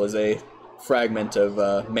table is a fragment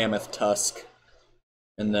of mammoth tusk.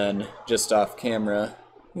 And then just off camera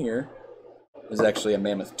here is actually a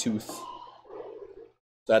mammoth tooth. So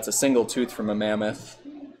that's a single tooth from a mammoth,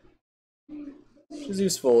 which is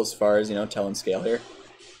useful as far as, telling scale here.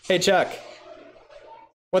 Hey, Chuck,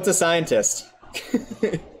 what's a scientist?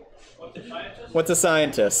 What's a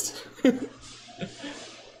scientist?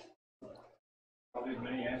 Probably as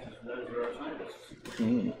many answers to those who are scientists.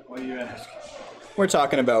 Mm. What do you ask? We're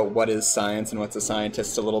talking about what is science and what's a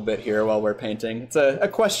scientist a little bit here while we're painting. It's a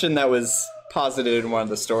question that was posited in one of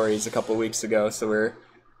the stories a couple weeks ago, so we're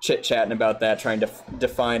chit-chatting about that, trying to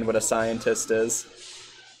define what a scientist is.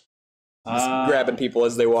 Just grabbing people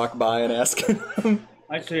as they walk by and asking them.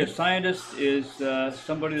 I'd say a scientist is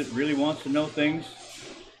somebody that really wants to know things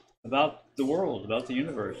about the world, about the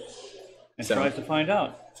universe, and tries to find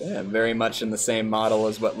out. So yeah, very much in the same model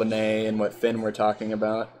as what Linnae and what Finn were talking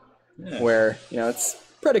about. Yeah. Where, it's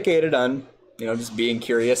predicated on, just being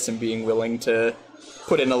curious and being willing to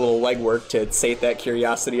put in a little legwork to sate that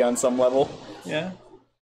curiosity on some level. Yeah.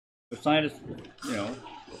 The scientists,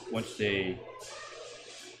 once to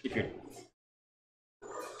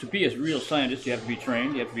be a real scientist, you have to be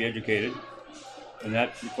trained, you have to be educated, and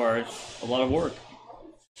that requires a lot of work.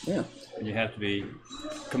 Yeah. And you have to be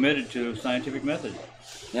committed to scientific method.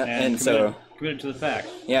 Yeah, and so committed to the facts.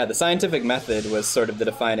 Yeah, the scientific method was sort of the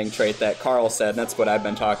defining trait that Carl said, and that's what I've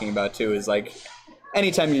been talking about too, is like,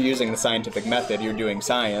 anytime you're using the scientific method, you're doing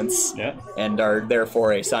science, Yeah. and are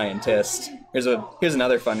therefore a scientist. Here's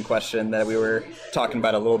another fun question that we were talking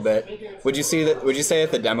about a little bit. Would you say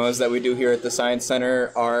that the demos that we do here at the Science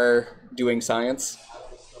Center are doing science?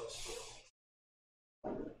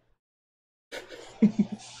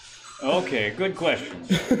 Okay, good question.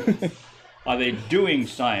 Are they doing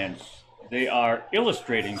science? They are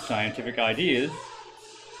illustrating scientific ideas.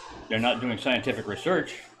 They're not doing scientific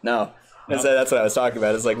research. No. That's what I was talking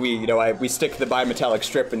about. It's like we stick the bimetallic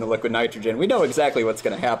strip in the liquid nitrogen. We know exactly what's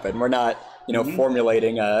going to happen. We're not,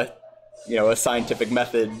 formulating a scientific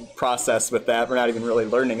method process with that. We're not even really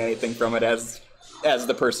learning anything from it as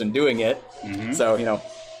the person doing it. So,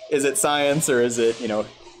 is it science, or is it,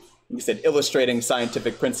 you said illustrating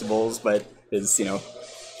scientific principles, but is,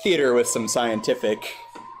 theater with some scientific...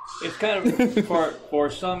 It's kind of,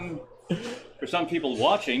 for some people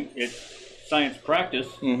watching, it's science practice.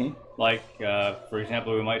 Like, for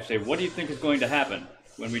example, we might say, what do you think is going to happen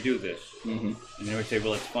when we do this? And then we say,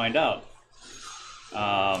 well, let's find out.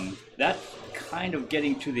 That's kind of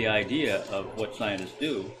getting to the idea of what scientists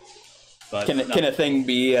do. But can a thing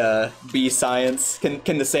be science?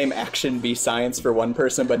 Can the same action be science for one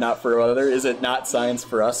person but not for another? Is it not science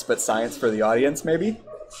for us but science for the audience, maybe?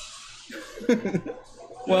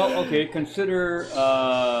 Well, okay, consider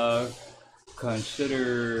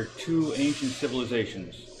two ancient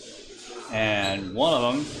civilizations, and one of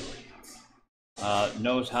them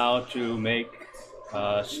knows how to make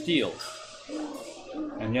steel,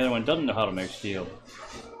 and the other one doesn't know how to make steel.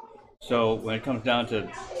 So when it comes down to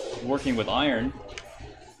working with iron,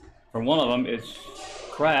 for one of them it's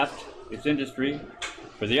craft, it's industry.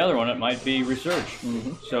 For the other one it might be research.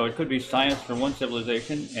 So it could be science for one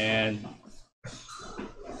civilization and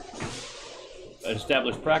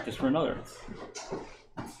established practice for another.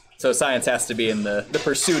 So science has to be in the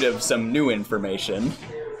pursuit of some new information.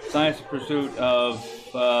 Science in pursuit of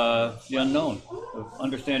the unknown, of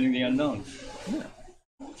understanding the unknown. Yeah.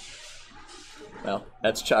 Well,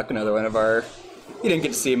 that's Chuck, another one of our... You didn't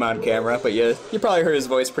get to see him on camera, but you probably heard his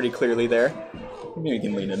voice pretty clearly there. Maybe we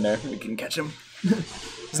can lean in there. We can catch him.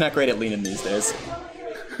 He's not great at leaning these days.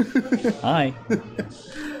 Hi.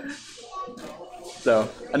 So,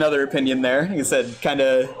 another opinion there. He said kind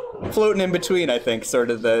of floating in between, I think, sort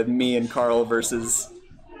of the me and Carl versus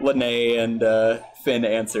Lene and Finn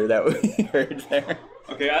answer that we heard there.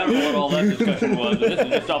 Okay, I don't know what all that discussion was. This is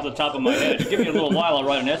just off the top of my head. Give me a little while, I'll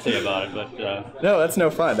write an essay about it, but... No, that's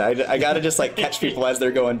no fun. I gotta just, catch people as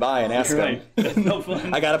they're going by and ask right. them. That's no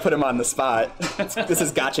fun. I gotta put them on the spot. This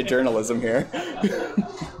is gotcha journalism here.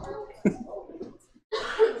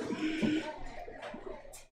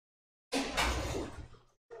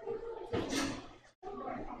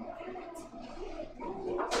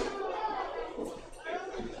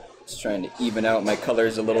 Just trying to even out my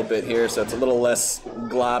colors a little bit here so it's a little less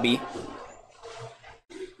globby.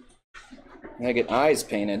 I gotta get eyes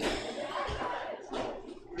painted.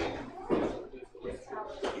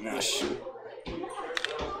 Gosh.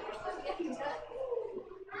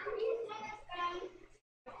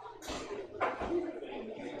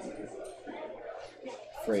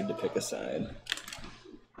 Afraid to pick a side.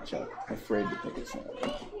 Chuck, afraid to pick a side.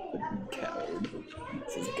 The coward.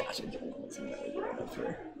 This is gotcha journalism that we're doing up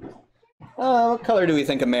here. What color do we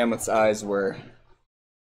think a mammoth's eyes were?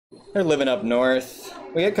 They're living up north.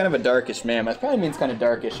 We had kind of a darkish mammoth. Probably means kind of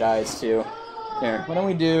darkish eyes too. Here, why don't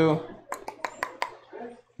we do...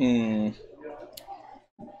 I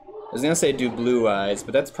was gonna say do blue eyes,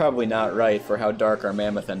 but that's probably not right for how dark our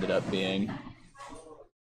mammoth ended up being.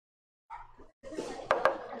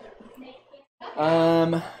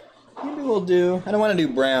 Maybe we'll do... I don't want to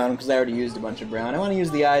do brown because I already used a bunch of brown. I want to use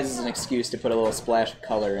the eyes as an excuse to put a little splash of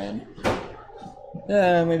color in.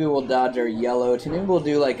 Maybe we'll dodge our yellow too. Maybe we'll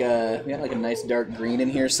do we got like a nice dark green in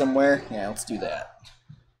here somewhere. Yeah, let's do that.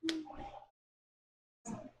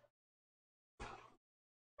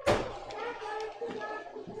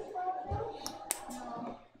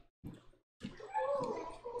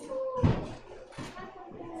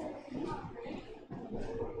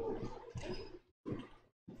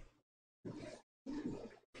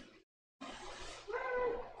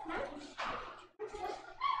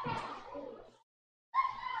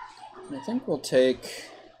 I think we'll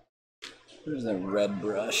take, where's the red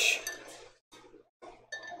brush?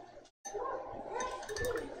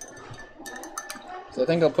 So I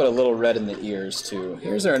think I'll put a little red in the ears too.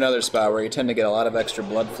 Ears are another spot where you tend to get a lot of extra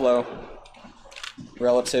blood flow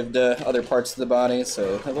relative to other parts of the body,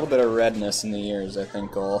 so a little bit of redness in the ears I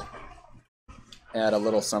think will add a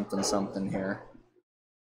little something something here.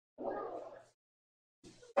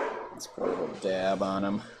 Let's put a little dab on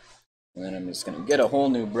them. And then I'm just going to get a whole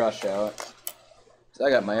new brush out. So I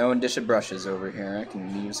got my own dish of brushes over here. I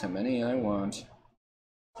can use how many I want.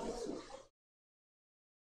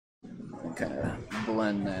 And kind of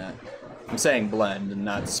blend that. I'm saying blend and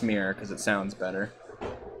not smear because it sounds better.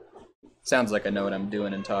 Sounds like I know what I'm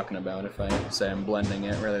doing and talking about if I say I'm blending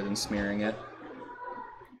it rather than smearing it.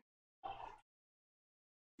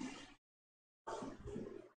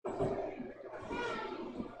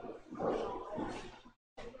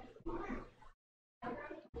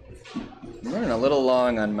 I'm running a little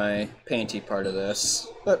long on my painty part of this,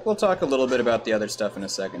 but we'll talk a little bit about the other stuff in a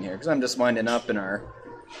second here, because I'm just winding up and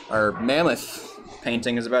our Mammoth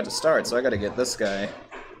painting is about to start, so I gotta get this guy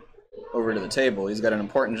over to the table. He's got an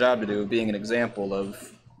important job to do, being an example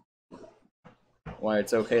of why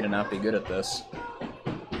it's okay to not be good at this.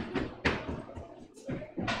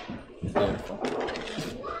 Beautiful.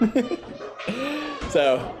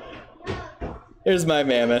 So, here's my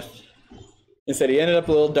Mammoth. He said he ended up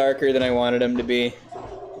a little darker than I wanted him to be,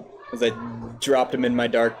 because I dropped him in my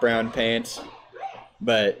dark brown paint.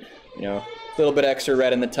 But, you know, a little bit extra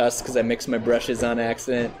red in the tusks because I mixed my brushes on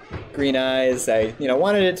accident. Green eyes. I,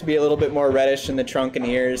 wanted it to be a little bit more reddish in the trunk and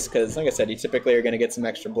ears because, like I said, you typically are going to get some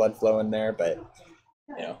extra blood flow in there. But,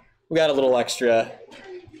 we got a little extra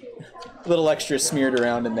smeared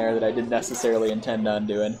around in there that I didn't necessarily intend on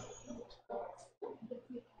doing.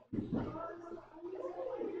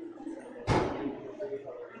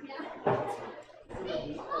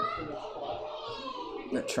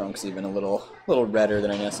 The trunk's even a little redder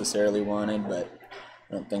than I necessarily wanted, but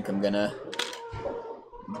I don't think I'm gonna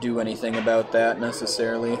do anything about that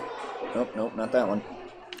necessarily. Nope, not that one.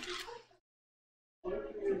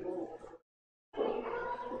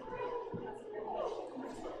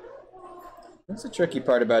 That's the tricky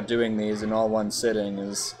part about doing these in all one sitting,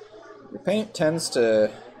 is your paint tends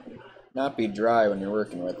to not be dry when you're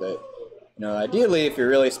working with it. Ideally, if you're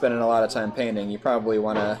really spending a lot of time painting, you probably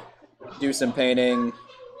want to do some painting,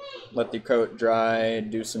 let your coat dry,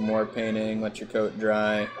 do some more painting, let your coat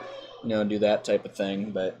dry, do that type of thing,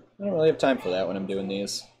 but I don't really have time for that when I'm doing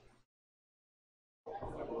these.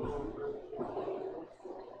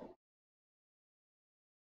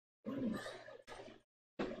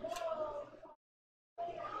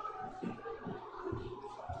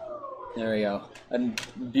 There we go. A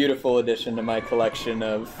beautiful addition to my collection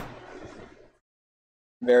of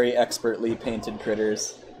very expertly painted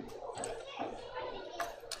critters.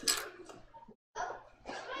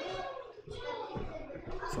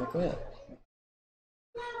 Just like that.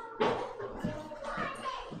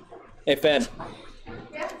 Hey, Finn.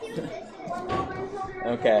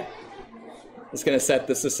 Okay. Just gonna set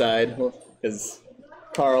this aside because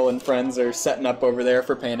Carl and friends are setting up over there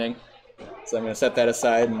for painting. So I'm gonna set that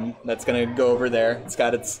aside, and that's gonna go over there. It's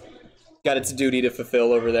got its duty to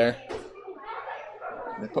fulfill over there.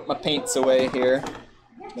 I'm gonna put my paints away here.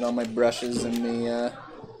 Get all my brushes in the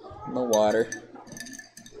water.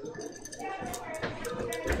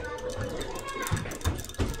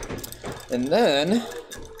 And then,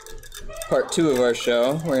 part 2 of our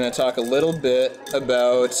show, we're going to talk a little bit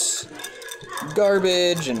about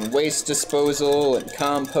garbage and waste disposal and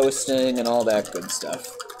composting and all that good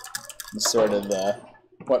stuff. It's sort of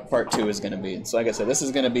what part 2 is going to be. So like I said, this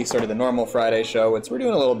is going to be sort of the normal Friday show. We're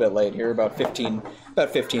doing a little bit late here, about 15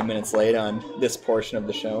 minutes late on this portion of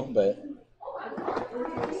the show, but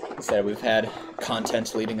like I said, we've had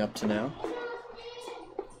content leading up to now.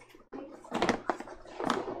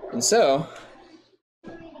 And so,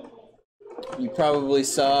 you probably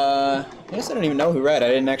saw, I guess I don't even know who read. I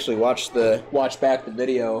didn't actually watch back the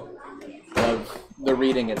video of the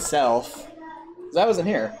reading itself, because I wasn't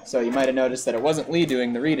here. So you might have noticed that it wasn't Lee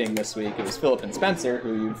doing the reading this week. It was Philip and Spencer,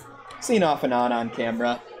 who you've seen off and on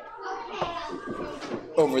camera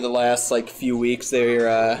over the last few weeks.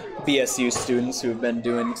 They're BSU students who have been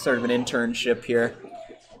doing sort of an internship here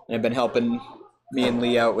and have been helping me and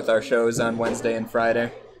Lee out with our shows on Wednesday and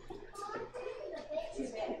Friday.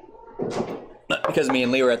 Because me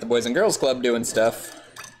and Lee were at the Boys and Girls Club doing stuff,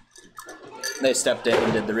 they stepped in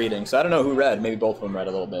and did the reading. So I don't know who read. Maybe both of them read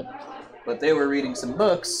a little bit. But they were reading some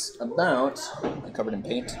books about, covered in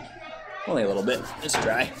paint, only a little bit, it's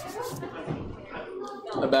dry,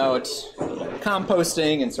 about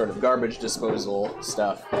composting and sort of garbage disposal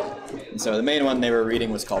stuff. And so the main one they were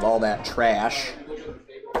reading was called All That Trash.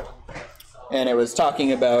 And it was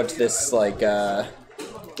talking about this,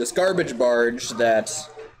 this garbage barge that,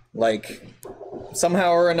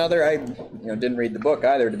 somehow or another, I didn't read the book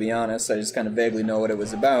either, to be honest. I just kind of vaguely know what it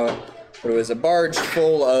was about. But it was a barge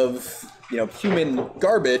full of human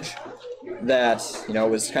garbage that,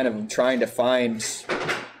 was kind of trying to find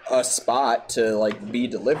a spot to, like, be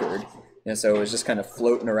delivered. And so it was just kind of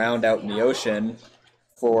floating around out in the ocean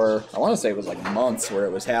for, I want to say it was like months where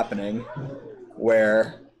it was happening,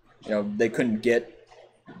 where, they couldn't get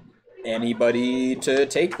anybody to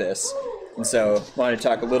take this. And so I wanted to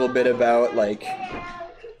talk a little bit about, like,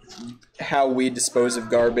 how we dispose of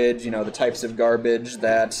garbage, the types of garbage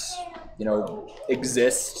that,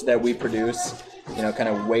 exist, that we produce, kind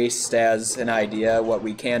of waste as an idea, what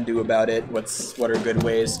we can do about it, what are good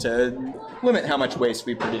ways to limit how much waste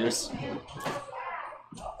we produce.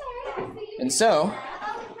 And so,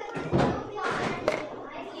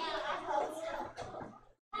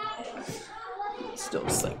 still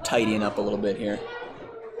just like tidying up a little bit here.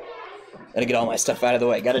 Gotta get all my stuff out of the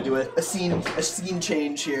way. Gotta do a scene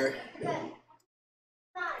change here.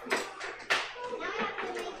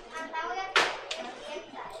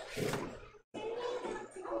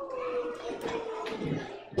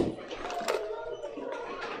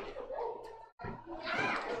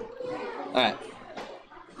 Alright,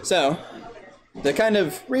 so the kind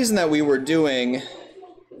of reason that we were doing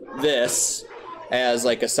this as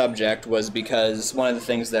like a subject was because one of the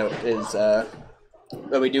things that is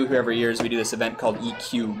that we do here every year is we do this event called E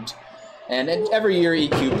Cubed, and every year E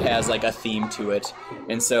Cubed has like a theme to it,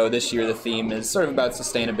 and so this year the theme is sort of about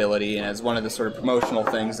sustainability, and as one of the sort of promotional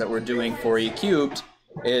things that we're doing for E Cubed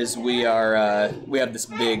is we have this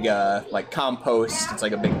big like compost. It's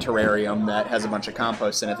like a big terrarium that has a bunch of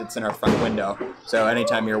compost in it that's in our front window. So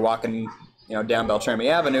anytime you're walking, down Beltrami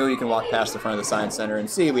Avenue, you can walk past the front of the Science Center and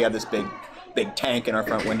see we have this big tank in our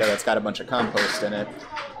front window that's got a bunch of compost in it.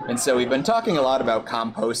 And so we've been talking a lot about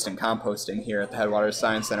compost and composting here at the Headwaters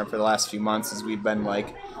Science Center for the last few months, as we've been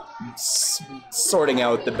like sorting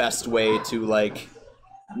out the best way to like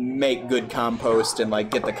make good compost and like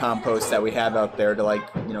get the compost that we have out there to like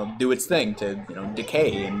do its thing, to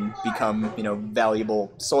decay and become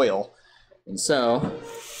valuable soil. And so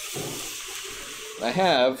I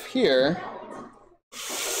have here,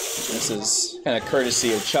 this is kind of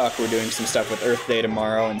courtesy of Chuck. We're doing some stuff with Earth Day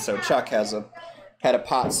tomorrow, and so Chuck had a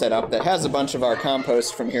pot set up that has a bunch of our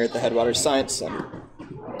compost from here at the Headwaters Science Center,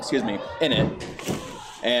 in it.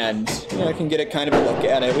 And I can get it kind of a look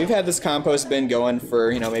at it. We've had this compost bin going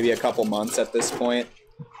for maybe a couple months at this point,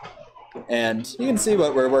 and you can see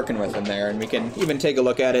what we're working with in there, and we can even take a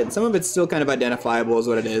look at it. And some of it's still kind of identifiable as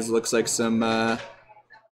what it is. It looks like some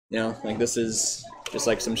like this is just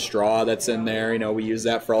like some straw that's in there. We use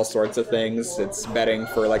that for all sorts of things. It's bedding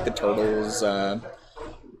for like the turtles.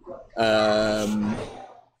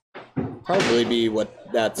 Probably be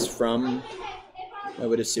what that's from, I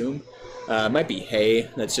would assume. Might be hay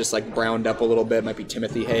that's just like browned up a little bit. Might be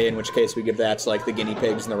Timothy hay, in which case we give that to like the guinea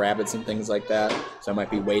pigs and the rabbits and things like that. So it might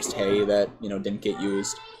be waste hay that didn't get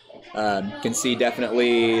used. You can see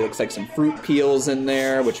definitely looks like some fruit peels in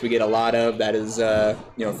there, which we get a lot of. That is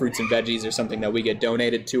fruits and veggies or something that we get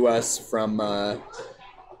donated to us from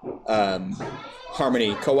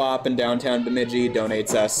Harmony Co-op in downtown Bemidji.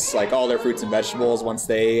 Donates us like all their fruits and vegetables. Once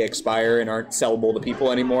they expire and aren't sellable to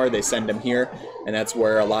people anymore, they send them here, and that's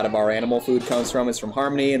where a lot of our animal food comes from, is from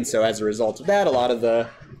Harmony. And so as a result of that, a lot of the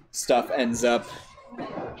stuff ends up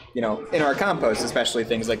in our compost, especially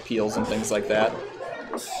things like peels and things like that.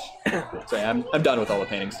 So yeah, I'm done with all the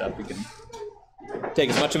painting stuff. You can take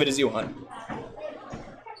as much of it as you want.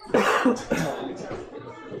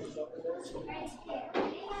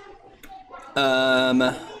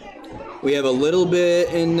 We have a little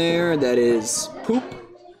bit in there that is poop.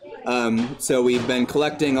 So we've been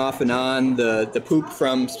collecting off and on the poop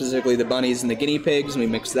from specifically the bunnies and the guinea pigs, and we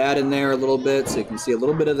mix that in there a little bit, so you can see a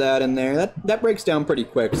little bit of that in there. That breaks down pretty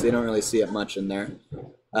quick, so you don't really see it much in there.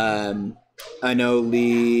 I know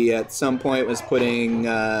Lee at some point was putting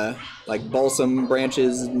like balsam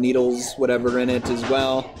branches, needles, whatever in it as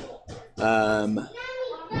well.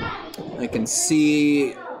 I can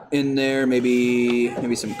see in there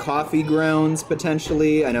maybe some coffee grounds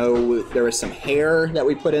potentially. I know there was some hair that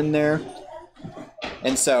we put in there.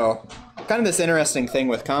 And so kind of this interesting thing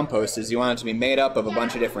with compost is you want it to be made up of a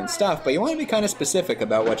bunch of different stuff, but you want to be kind of specific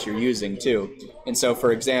about what you're using too. And so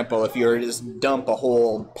for example, if you were to just dump a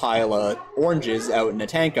whole pile of oranges out in a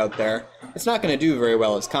tank out there, it's not going to do very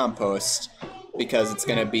well as compost, because it's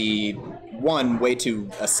going to be, one, way too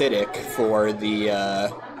acidic for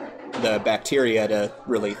the bacteria to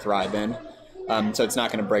really thrive in, so it's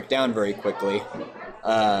not going to break down very quickly.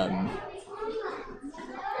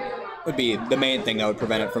 Would be the main thing that would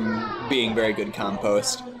prevent it from being very good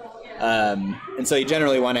compost. And so you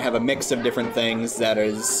generally want to have a mix of different things that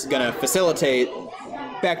is going to facilitate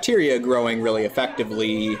bacteria growing really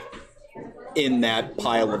effectively in that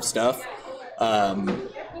pile of stuff.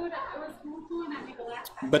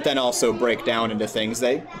 But then also break down into things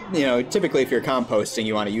that, you know, typically if you're composting,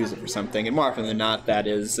 you want to use it for something, and more often than not, that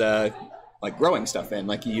is like growing stuff in.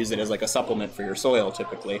 Like you use it as like a supplement for your soil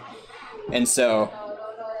typically. And so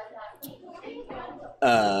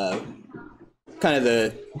kind of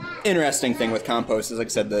the interesting thing with compost is, like I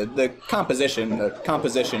said, the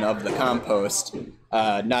composition of the compost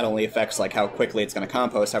not only affects like how quickly it's going to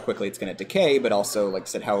compost, how quickly it's going to decay, but also, like I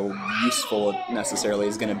said, how useful it necessarily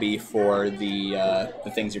is going to be for the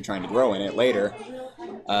things you're trying to grow in it later.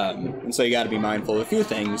 And so you got to be mindful of a few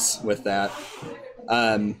things with that.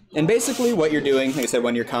 And basically what you're doing, like I said,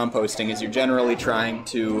 when you're composting is you're generally trying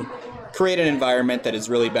to create an environment that is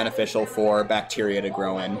really beneficial for bacteria to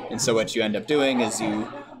grow in. And so what you end up doing is you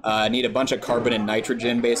need a bunch of carbon and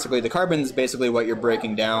nitrogen, basically. The carbon is basically what you're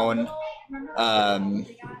breaking down. All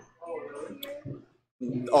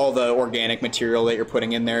the organic material that you're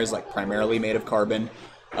putting in there is like primarily made of carbon.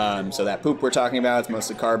 So that poop we're talking about, it's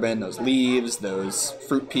mostly carbon. Those leaves, those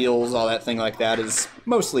fruit peels, all that thing like that is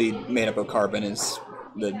mostly made up of carbon, is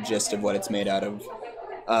the gist of what it's made out of.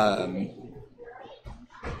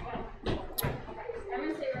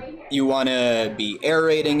 You want to be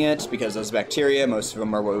aerating it because those bacteria, most of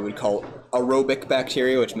them are what we would call aerobic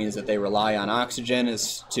bacteria, which means that they rely on oxygen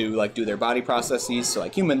as to like do their body processes. So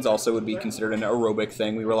like humans also would be considered an aerobic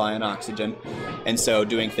thing. We rely on oxygen. And so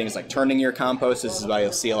doing things like turning your compost, this is why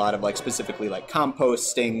you'll see a lot of like specifically like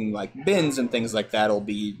composting like bins and things like that will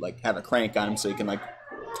be like have a crank on them so you can like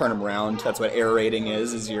turn them around. That's what aerating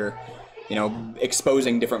is you're, you know,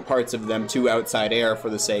 exposing different parts of them to outside air for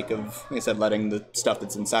the sake of, like I said, letting the stuff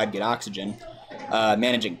that's inside get oxygen.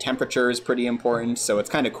 Managing temperature is pretty important. So what's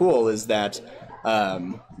kind of cool is that,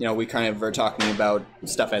 you know, we kind of are talking about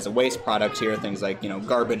stuff as a waste product here, things like, you know,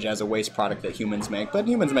 garbage as a waste product that humans make, but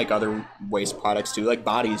humans make other waste products too, like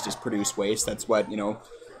bodies just produce waste. That's what, you know,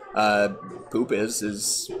 poop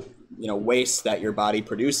is, you know, waste that your body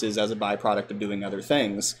produces as a byproduct of doing other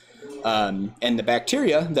things. And the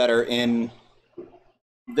bacteria that are in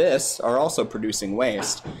this are also producing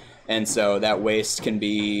waste. And so that waste can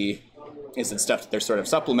be, is it stuff that they're sort of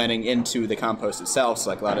supplementing into the compost itself. So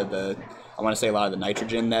like a lot of the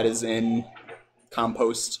nitrogen that is in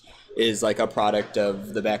compost is like a product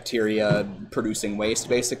of the bacteria producing waste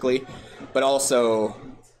basically. But also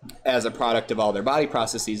as a product of all their body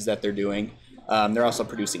processes that they're doing, they're also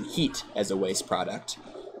producing heat as a waste product.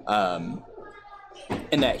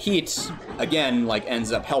 And that heat, again, like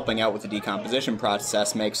ends up helping out with the decomposition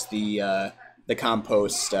process, makes the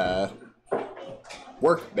compost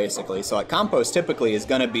work, basically. So like compost typically is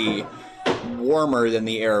going to be warmer than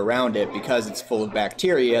the air around it because it's full of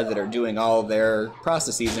bacteria that are doing all their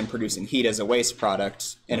processes and producing heat as a waste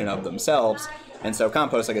product in and of themselves. And so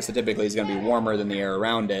compost, like I said, typically is going to be warmer than the air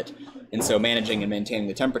around it. And so managing and maintaining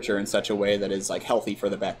the temperature in such a way that is like healthy for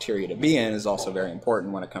the bacteria to be in is also very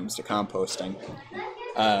important when it comes to composting.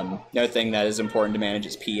 The other thing that is important to manage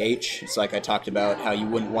is pH. It's like I talked about how you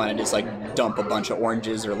wouldn't want to just like dump a bunch of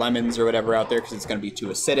oranges or lemons or whatever out there because it's going to be too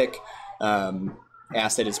acidic.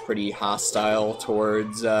 Acid is pretty hostile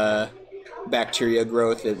towards bacteria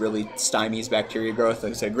growth. It really stymies bacteria growth.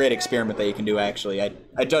 It's a great experiment that you can do actually.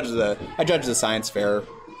 I judge the science fair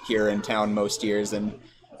here in town most years, and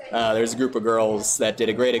there's a group of girls that did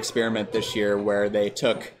a great experiment this year where they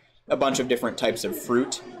took a bunch of different types of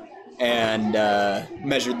fruit and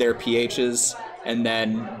measured their pHs, and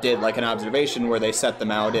then did like an observation where they set them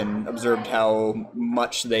out and observed how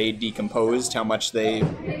much they decomposed, how much they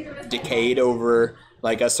decayed over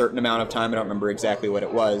like a certain amount of time. I don't remember exactly what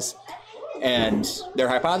it was. And their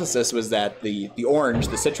hypothesis was that the orange,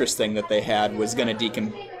 the citrus thing that they had, was going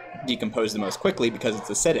to decompose the most quickly because it's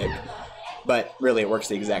acidic. But really it works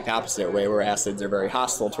the exact opposite way, where acids are very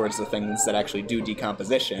hostile towards the things that actually do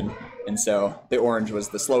decomposition. And so the orange was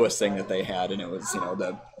the slowest thing that they had, and it was, you know,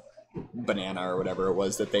 the banana or whatever it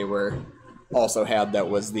was that they were also had that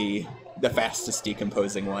was the fastest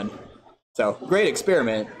decomposing one. So great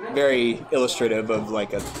experiment, very illustrative of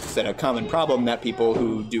like a common problem that people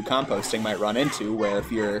who do composting might run into, where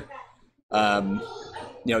if you're you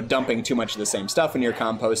know, dumping too much of the same stuff in your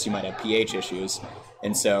compost, you might have pH issues.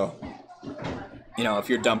 And so, you know, if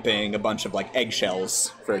you're dumping a bunch of like eggshells,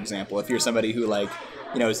 for example, if you're somebody who like,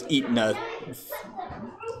 you know, is eating a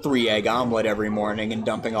 3-egg omelet every morning and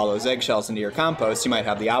dumping all those eggshells into your compost, you might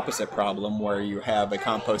have the opposite problem where you have a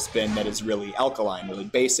compost bin that is really alkaline, really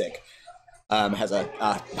basic, has a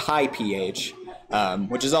high pH,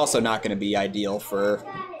 which is also not going to be ideal for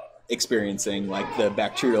experiencing like the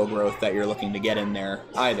bacterial growth that you're looking to get in there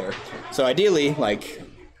either. So ideally, like,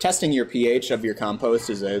 testing your pH of your compost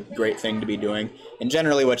is a great thing to be doing. And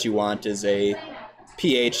generally what you want is a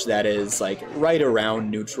pH that is like right around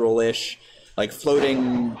neutral-ish, like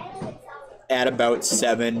floating at about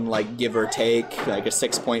 7, like give or take, like a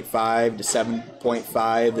 6.5 to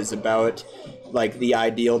 7.5 is about like the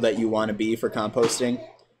ideal that you want to be for composting.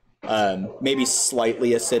 Maybe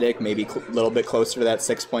slightly acidic, maybe a little bit closer to that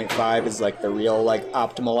 6.5 is like the real like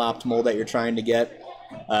optimal that you're trying to get.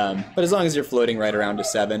 But as long as you're floating right around to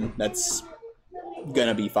 7, that's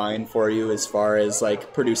gonna be fine for you as far as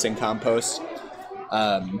like producing compost.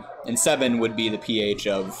 And 7 would be the pH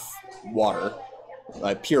of water.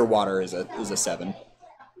 Pure water is a 7.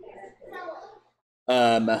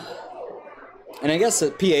 And I guess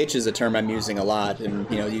pH is a term I'm using a lot, and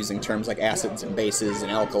using terms like acids and bases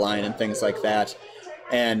and alkaline and things like that.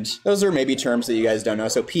 And those are maybe terms that you guys don't know.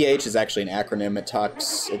 So pH is actually an acronym.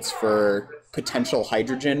 It's for potential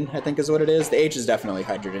hydrogen, I think is what it is. The H is definitely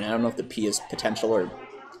hydrogen. I don't know if the P is potential or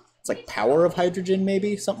it's like power of hydrogen,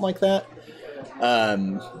 maybe something like that.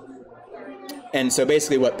 And so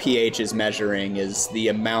basically what pH is measuring is the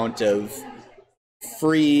amount of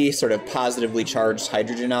free sort of positively charged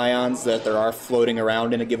hydrogen ions that there are floating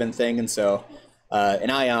around in a given thing. And so an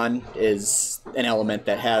ion is an element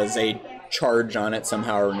that has a charge on it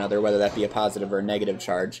somehow or another, whether that be a positive or a negative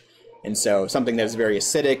charge. And so something that is very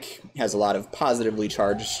acidic has a lot of positively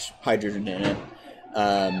charged hydrogen in it,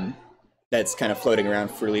 that's kind of floating around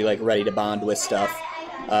freely, like ready to bond with stuff.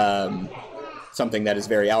 Something that is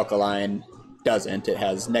very alkaline doesn't. It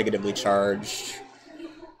has negatively charged,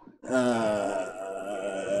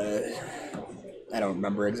 I don't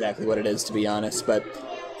remember exactly what it is, to be honest, but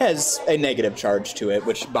has a negative charge to it,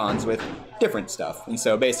 which bonds with different stuff. And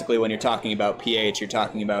so basically when you're talking about pH, you're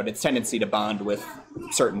talking about its tendency to bond with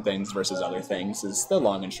certain things versus other things, is the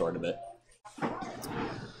long and short of it.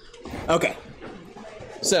 Okay,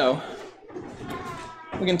 so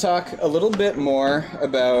we can talk a little bit more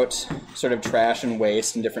about sort of trash and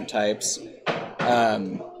waste and different types.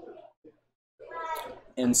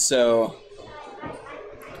 And so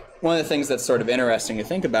one of the things that's sort of interesting to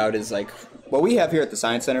think about is like what we have here at the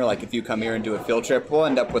Science Center. Like if you come here and do a field trip, we'll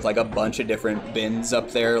end up with like a bunch of different bins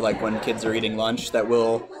up there, like when kids are eating lunch, that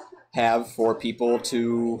we'll have for people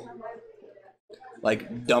to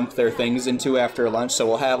like dump their things into after lunch. So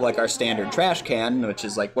we'll have like our standard trash can, which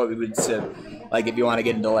is like what we would say, like if you want to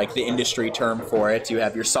get into like the industry term for it, you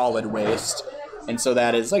have your solid waste. And so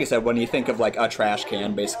that is, like I said, when you think of like a trash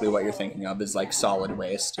can, basically what you're thinking of is like solid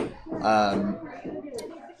waste.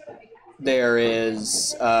 There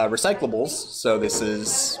is recyclables, so this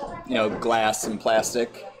is glass and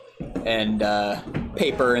plastic and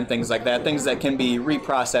paper and things like that, things that can be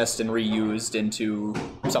reprocessed and reused into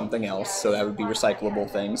something else, so that would be recyclable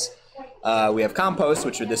things. We have compost,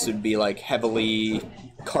 this would be like heavily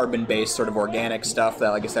carbon-based sort of organic stuff that,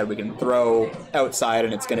 like I said, we can throw outside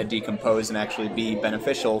and it's going to decompose and actually be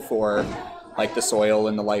beneficial for like the soil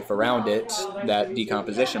and the life around it, that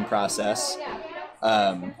decomposition process.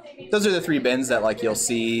 Those are the 3 bins that like you'll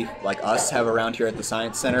see like us have around here at the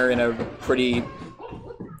Science Center in a pretty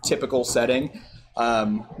typical setting.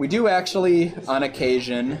 We do actually on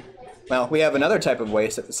occasion, well, we have another type of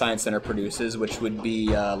waste that the Science Center produces, which would be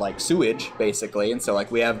like sewage basically. And so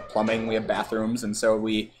like we have plumbing, we have bathrooms, and so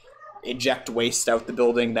we eject waste out the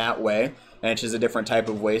building that way. And it's just a different type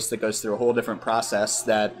of waste that goes through a whole different process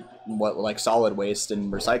that what like solid waste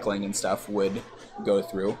and recycling and stuff would go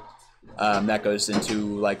through. That goes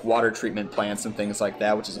into like water treatment plants and things like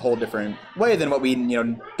that, which is a whole different way than what we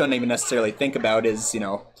don't even necessarily think about as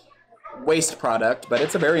waste product, but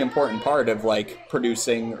it's a very important part of like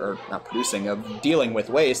producing, or not producing, of dealing with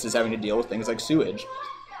waste, is having to deal with things like sewage.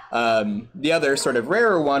 The other sort of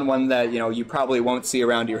rarer one that you probably won't see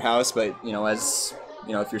around your house, but as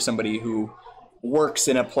if you're somebody who works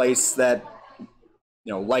in a place that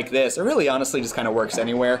like this, or really honestly just kind of works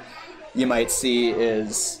anywhere, you might see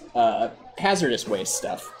is hazardous waste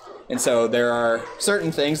stuff. And so there are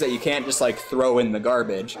certain things that you can't just like throw in the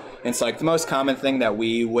garbage. And so like the most common thing that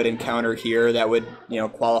we would encounter here that would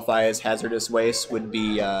qualify as hazardous waste would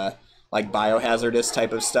be like biohazardous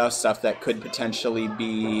type of stuff that could potentially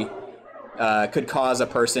be could cause a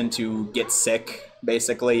person to get sick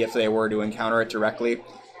basically if they were to encounter it directly.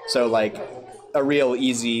 So like a real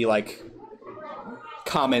easy like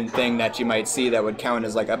common thing that you might see that would count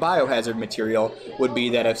as like a biohazard material would be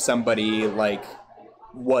that if somebody like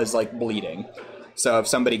was like bleeding. So if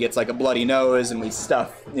somebody gets like a bloody nose and we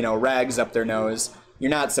stuff rags up their nose,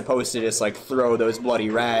 you're not supposed to just like throw those bloody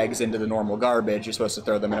rags into the normal garbage. You're supposed to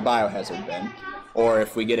throw them in a biohazard bin. Or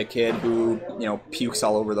if we get a kid who pukes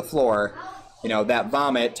all over the floor, that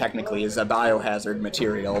vomit technically is a biohazard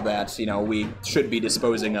material that, we should be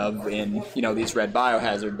disposing of in, these red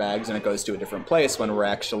biohazard bags, and it goes to a different place when we're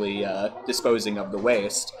actually disposing of the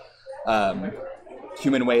waste.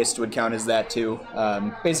 Human waste would count as that too.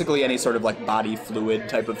 Basically any sort of like body fluid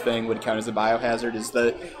type of thing would count as a biohazard is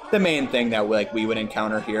the main thing that we would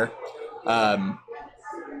encounter here.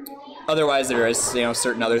 Otherwise there is,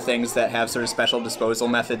 certain other things that have sort of special disposal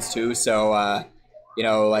methods too. So,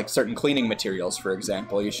 like certain cleaning materials, for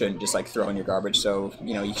example, you shouldn't just like throw in your garbage. So,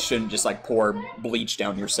 you shouldn't just like pour bleach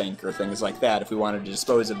down your sink or things like that. If we wanted to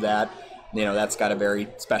dispose of that, that's got a very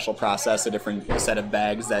special process, a different set of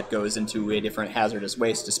bags that goes into a different hazardous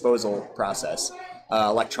waste disposal process.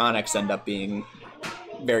 Electronics end up being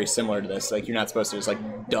very similar to this. Like, you're not supposed to just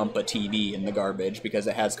like dump a TV in the garbage because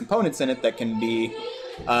it has components in it that can be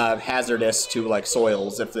hazardous to like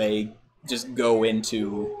soils if they just go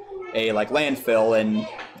into a like landfill, and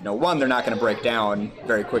one, they're not going to break down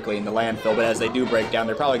very quickly in the landfill, but as they do break down,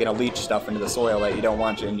 they're probably going to leach stuff into the soil that you don't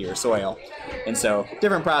want into your soil. And so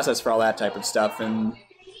different process for all that type of stuff. And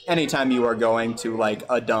anytime you are going to like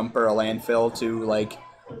a dump or a landfill to like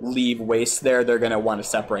leave waste there, they're going to want to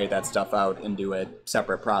separate that stuff out and do a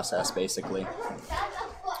separate process basically.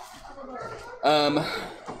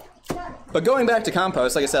 But going back to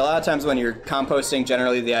compost, like I said, a lot of times when you're composting,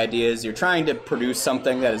 generally the idea is you're trying to produce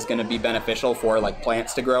something that is going to be beneficial for like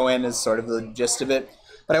plants to grow in, is sort of the gist of it.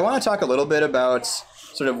 But I want to talk a little bit about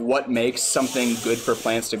sort of what makes something good for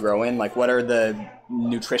plants to grow in. Like, what are the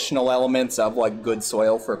nutritional elements of like good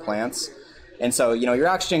soil for plants? And so, your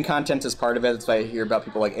oxygen content is part of it. That's why I hear about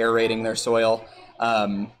people like aerating their soil.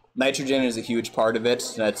 Nitrogen is a huge part of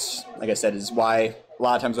it. That's, like I said, is why a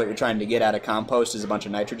lot of times what you're trying to get out of compost is a bunch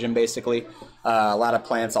of nitrogen, basically. A lot of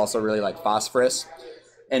plants also really like phosphorus.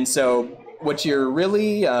 And so what you're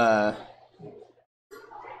really...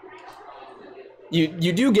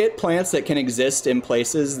 You do get plants that can exist in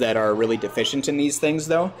places that are really deficient in these things,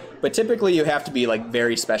 though. But typically you have to be like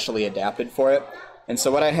very specially adapted for it. And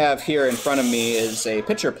so what I have here in front of me is a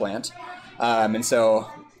pitcher plant. And so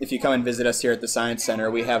if you come and visit us here at the Science Center,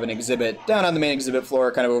 we have an exhibit down on the main exhibit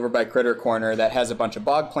floor, kind of over by Critter Corner, that has a bunch of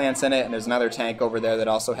bog plants in it, and there's another tank over there that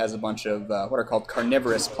also has a bunch of what are called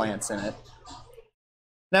carnivorous plants in it.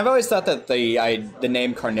 And I've always thought that the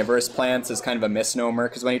name carnivorous plants is kind of a misnomer,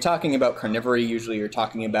 because when you're talking about carnivory, usually you're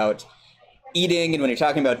talking about eating, and when you're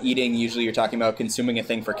talking about eating, usually you're talking about consuming a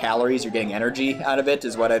thing for calories. You're getting energy out of it,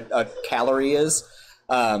 is what a calorie is.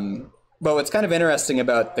 But what's kind of interesting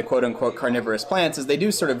about the quote-unquote carnivorous plants is they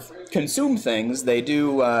do sort of consume things. They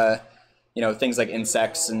do, things like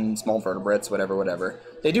insects and small vertebrates, whatever.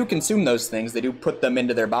 They do consume those things. They do put them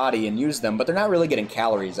into their body and use them, but they're not really getting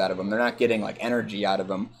calories out of them. They're not getting, like, energy out of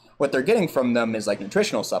them. What they're getting from them is, like,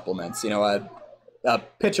 nutritional supplements. A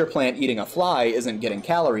pitcher plant eating a fly isn't getting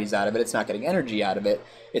calories out of it. It's not getting energy out of it.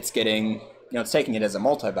 It's getting, it's taking it as a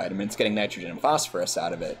multivitamin. It's getting nitrogen and phosphorus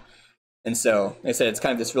out of it. And so, like I said, it's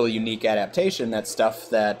kind of this really unique adaptation that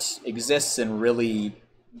stuff that exists in really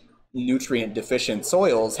nutrient-deficient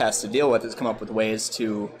soils has to deal with. It's come up with ways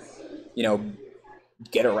to,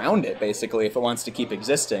 get around it, basically, if it wants to keep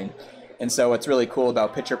existing. And so what's really cool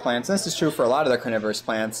about pitcher plants, and this is true for a lot of the carnivorous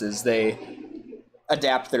plants, is they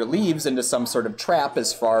adapt their leaves into some sort of trap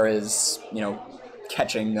as far as,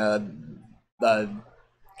 catching the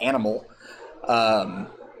animal.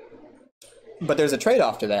 But there's a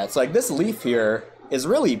trade-off to that. It's like this leaf here is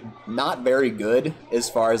really not very good as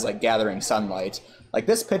far as like gathering sunlight. Like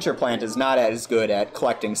this pitcher plant is not as good at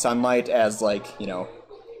collecting sunlight as like,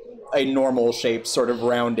 a normal shaped sort of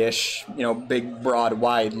roundish, big, broad,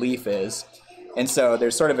 wide leaf is. And so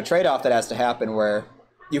there's sort of a trade-off that has to happen where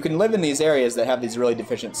you can live in these areas that have these really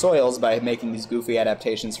deficient soils by making these goofy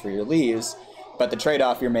adaptations for your leaves. But the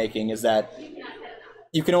trade-off you're making is that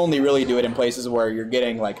you can only really do it in places where you're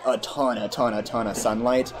getting like a ton of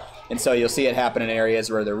sunlight. And so you'll see it happen in areas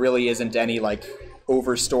where there really isn't any like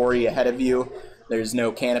overstory ahead of you. There's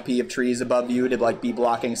no canopy of trees above you to like be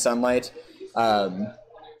blocking sunlight.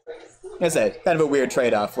 Like I said, kind of a weird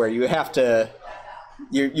trade-off where you have to,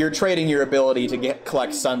 you're trading your ability to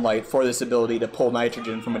collect sunlight for this ability to pull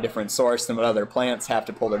nitrogen from a different source than what other plants have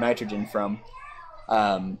to pull their nitrogen from.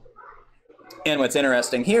 And what's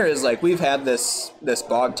interesting here is like we've had this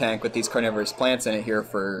bog tank with these carnivorous plants in it here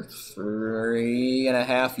for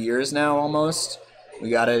 3.5 years now almost.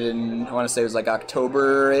 We got it in, I want to say it was like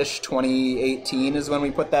October-ish 2018 is when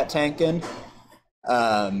we put that tank in.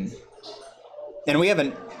 And we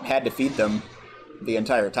haven't had to feed them the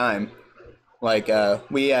entire time. Like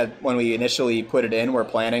we had, when we initially put it in, we're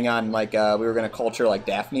planning on like, we were going to culture like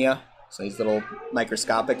Daphnia so these little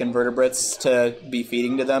microscopic invertebrates, to be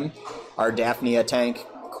feeding to them. Our Daphnia tank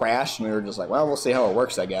crashed, and we were just like, well, we'll see how it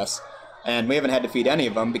works, I guess. And we haven't had to feed any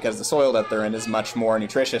of them because the soil that they're in is much more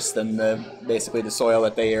nutritious than basically the soil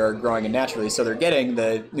that they are growing in naturally. So they're getting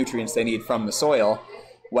the nutrients they need from the soil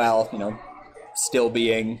while, still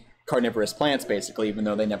being carnivorous plants, basically, even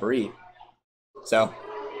though they never eat. So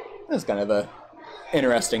that's kind of a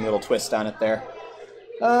interesting little twist on it there.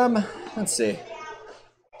 Let's see.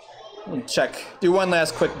 Do one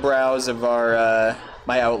last quick browse of our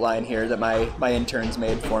my outline here that my interns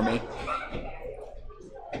made for me.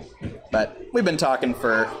 But we've been talking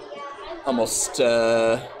for almost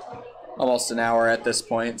an hour at this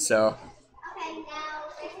point, so.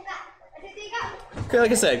 Okay,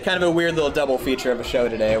 like I said, kind of a weird little double feature of a show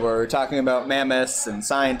today, where we're talking about mammoths and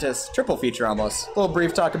scientists, triple feature almost. A little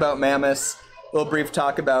brief talk about mammoths, a little brief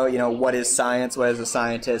talk about, what is science, what is a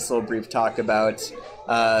scientist, a little brief talk about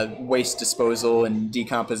waste disposal and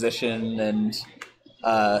decomposition and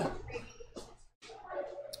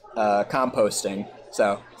composting.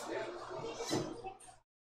 So,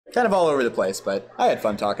 kind of all over the place, but I had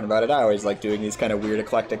fun talking about it. I always like doing these kind of weird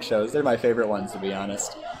eclectic shows. They're my favorite ones, to be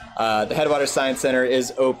honest. The Headwater Science Center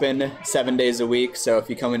is open 7 days a week, so if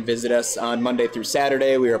you come and visit us on Monday through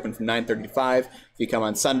Saturday, we are open from 9:30 to 5. If you come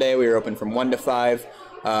on Sunday, we are open from 1 to 5.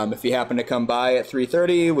 If you happen to come by at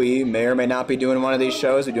 3:30, we may or may not be doing one of these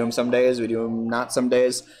shows. We do them some days, we do them not some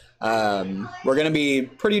days. We're going to be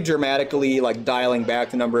pretty dramatically dialing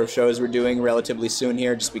back the number of shows we're doing relatively soon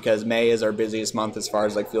here, just because May is our busiest month as far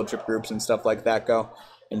as field trip groups and stuff like that go.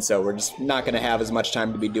 And so we're just not going to have as much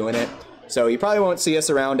time to be doing it. So you probably won't see us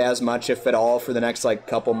around as much, if at all, for the next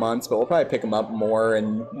couple months, but we'll probably pick them up more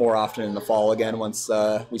and more often in the fall again once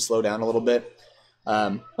we slow down a little bit.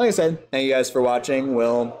 Like I said, thank you guys for watching.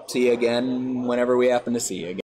 We'll see you again whenever we happen to see you again.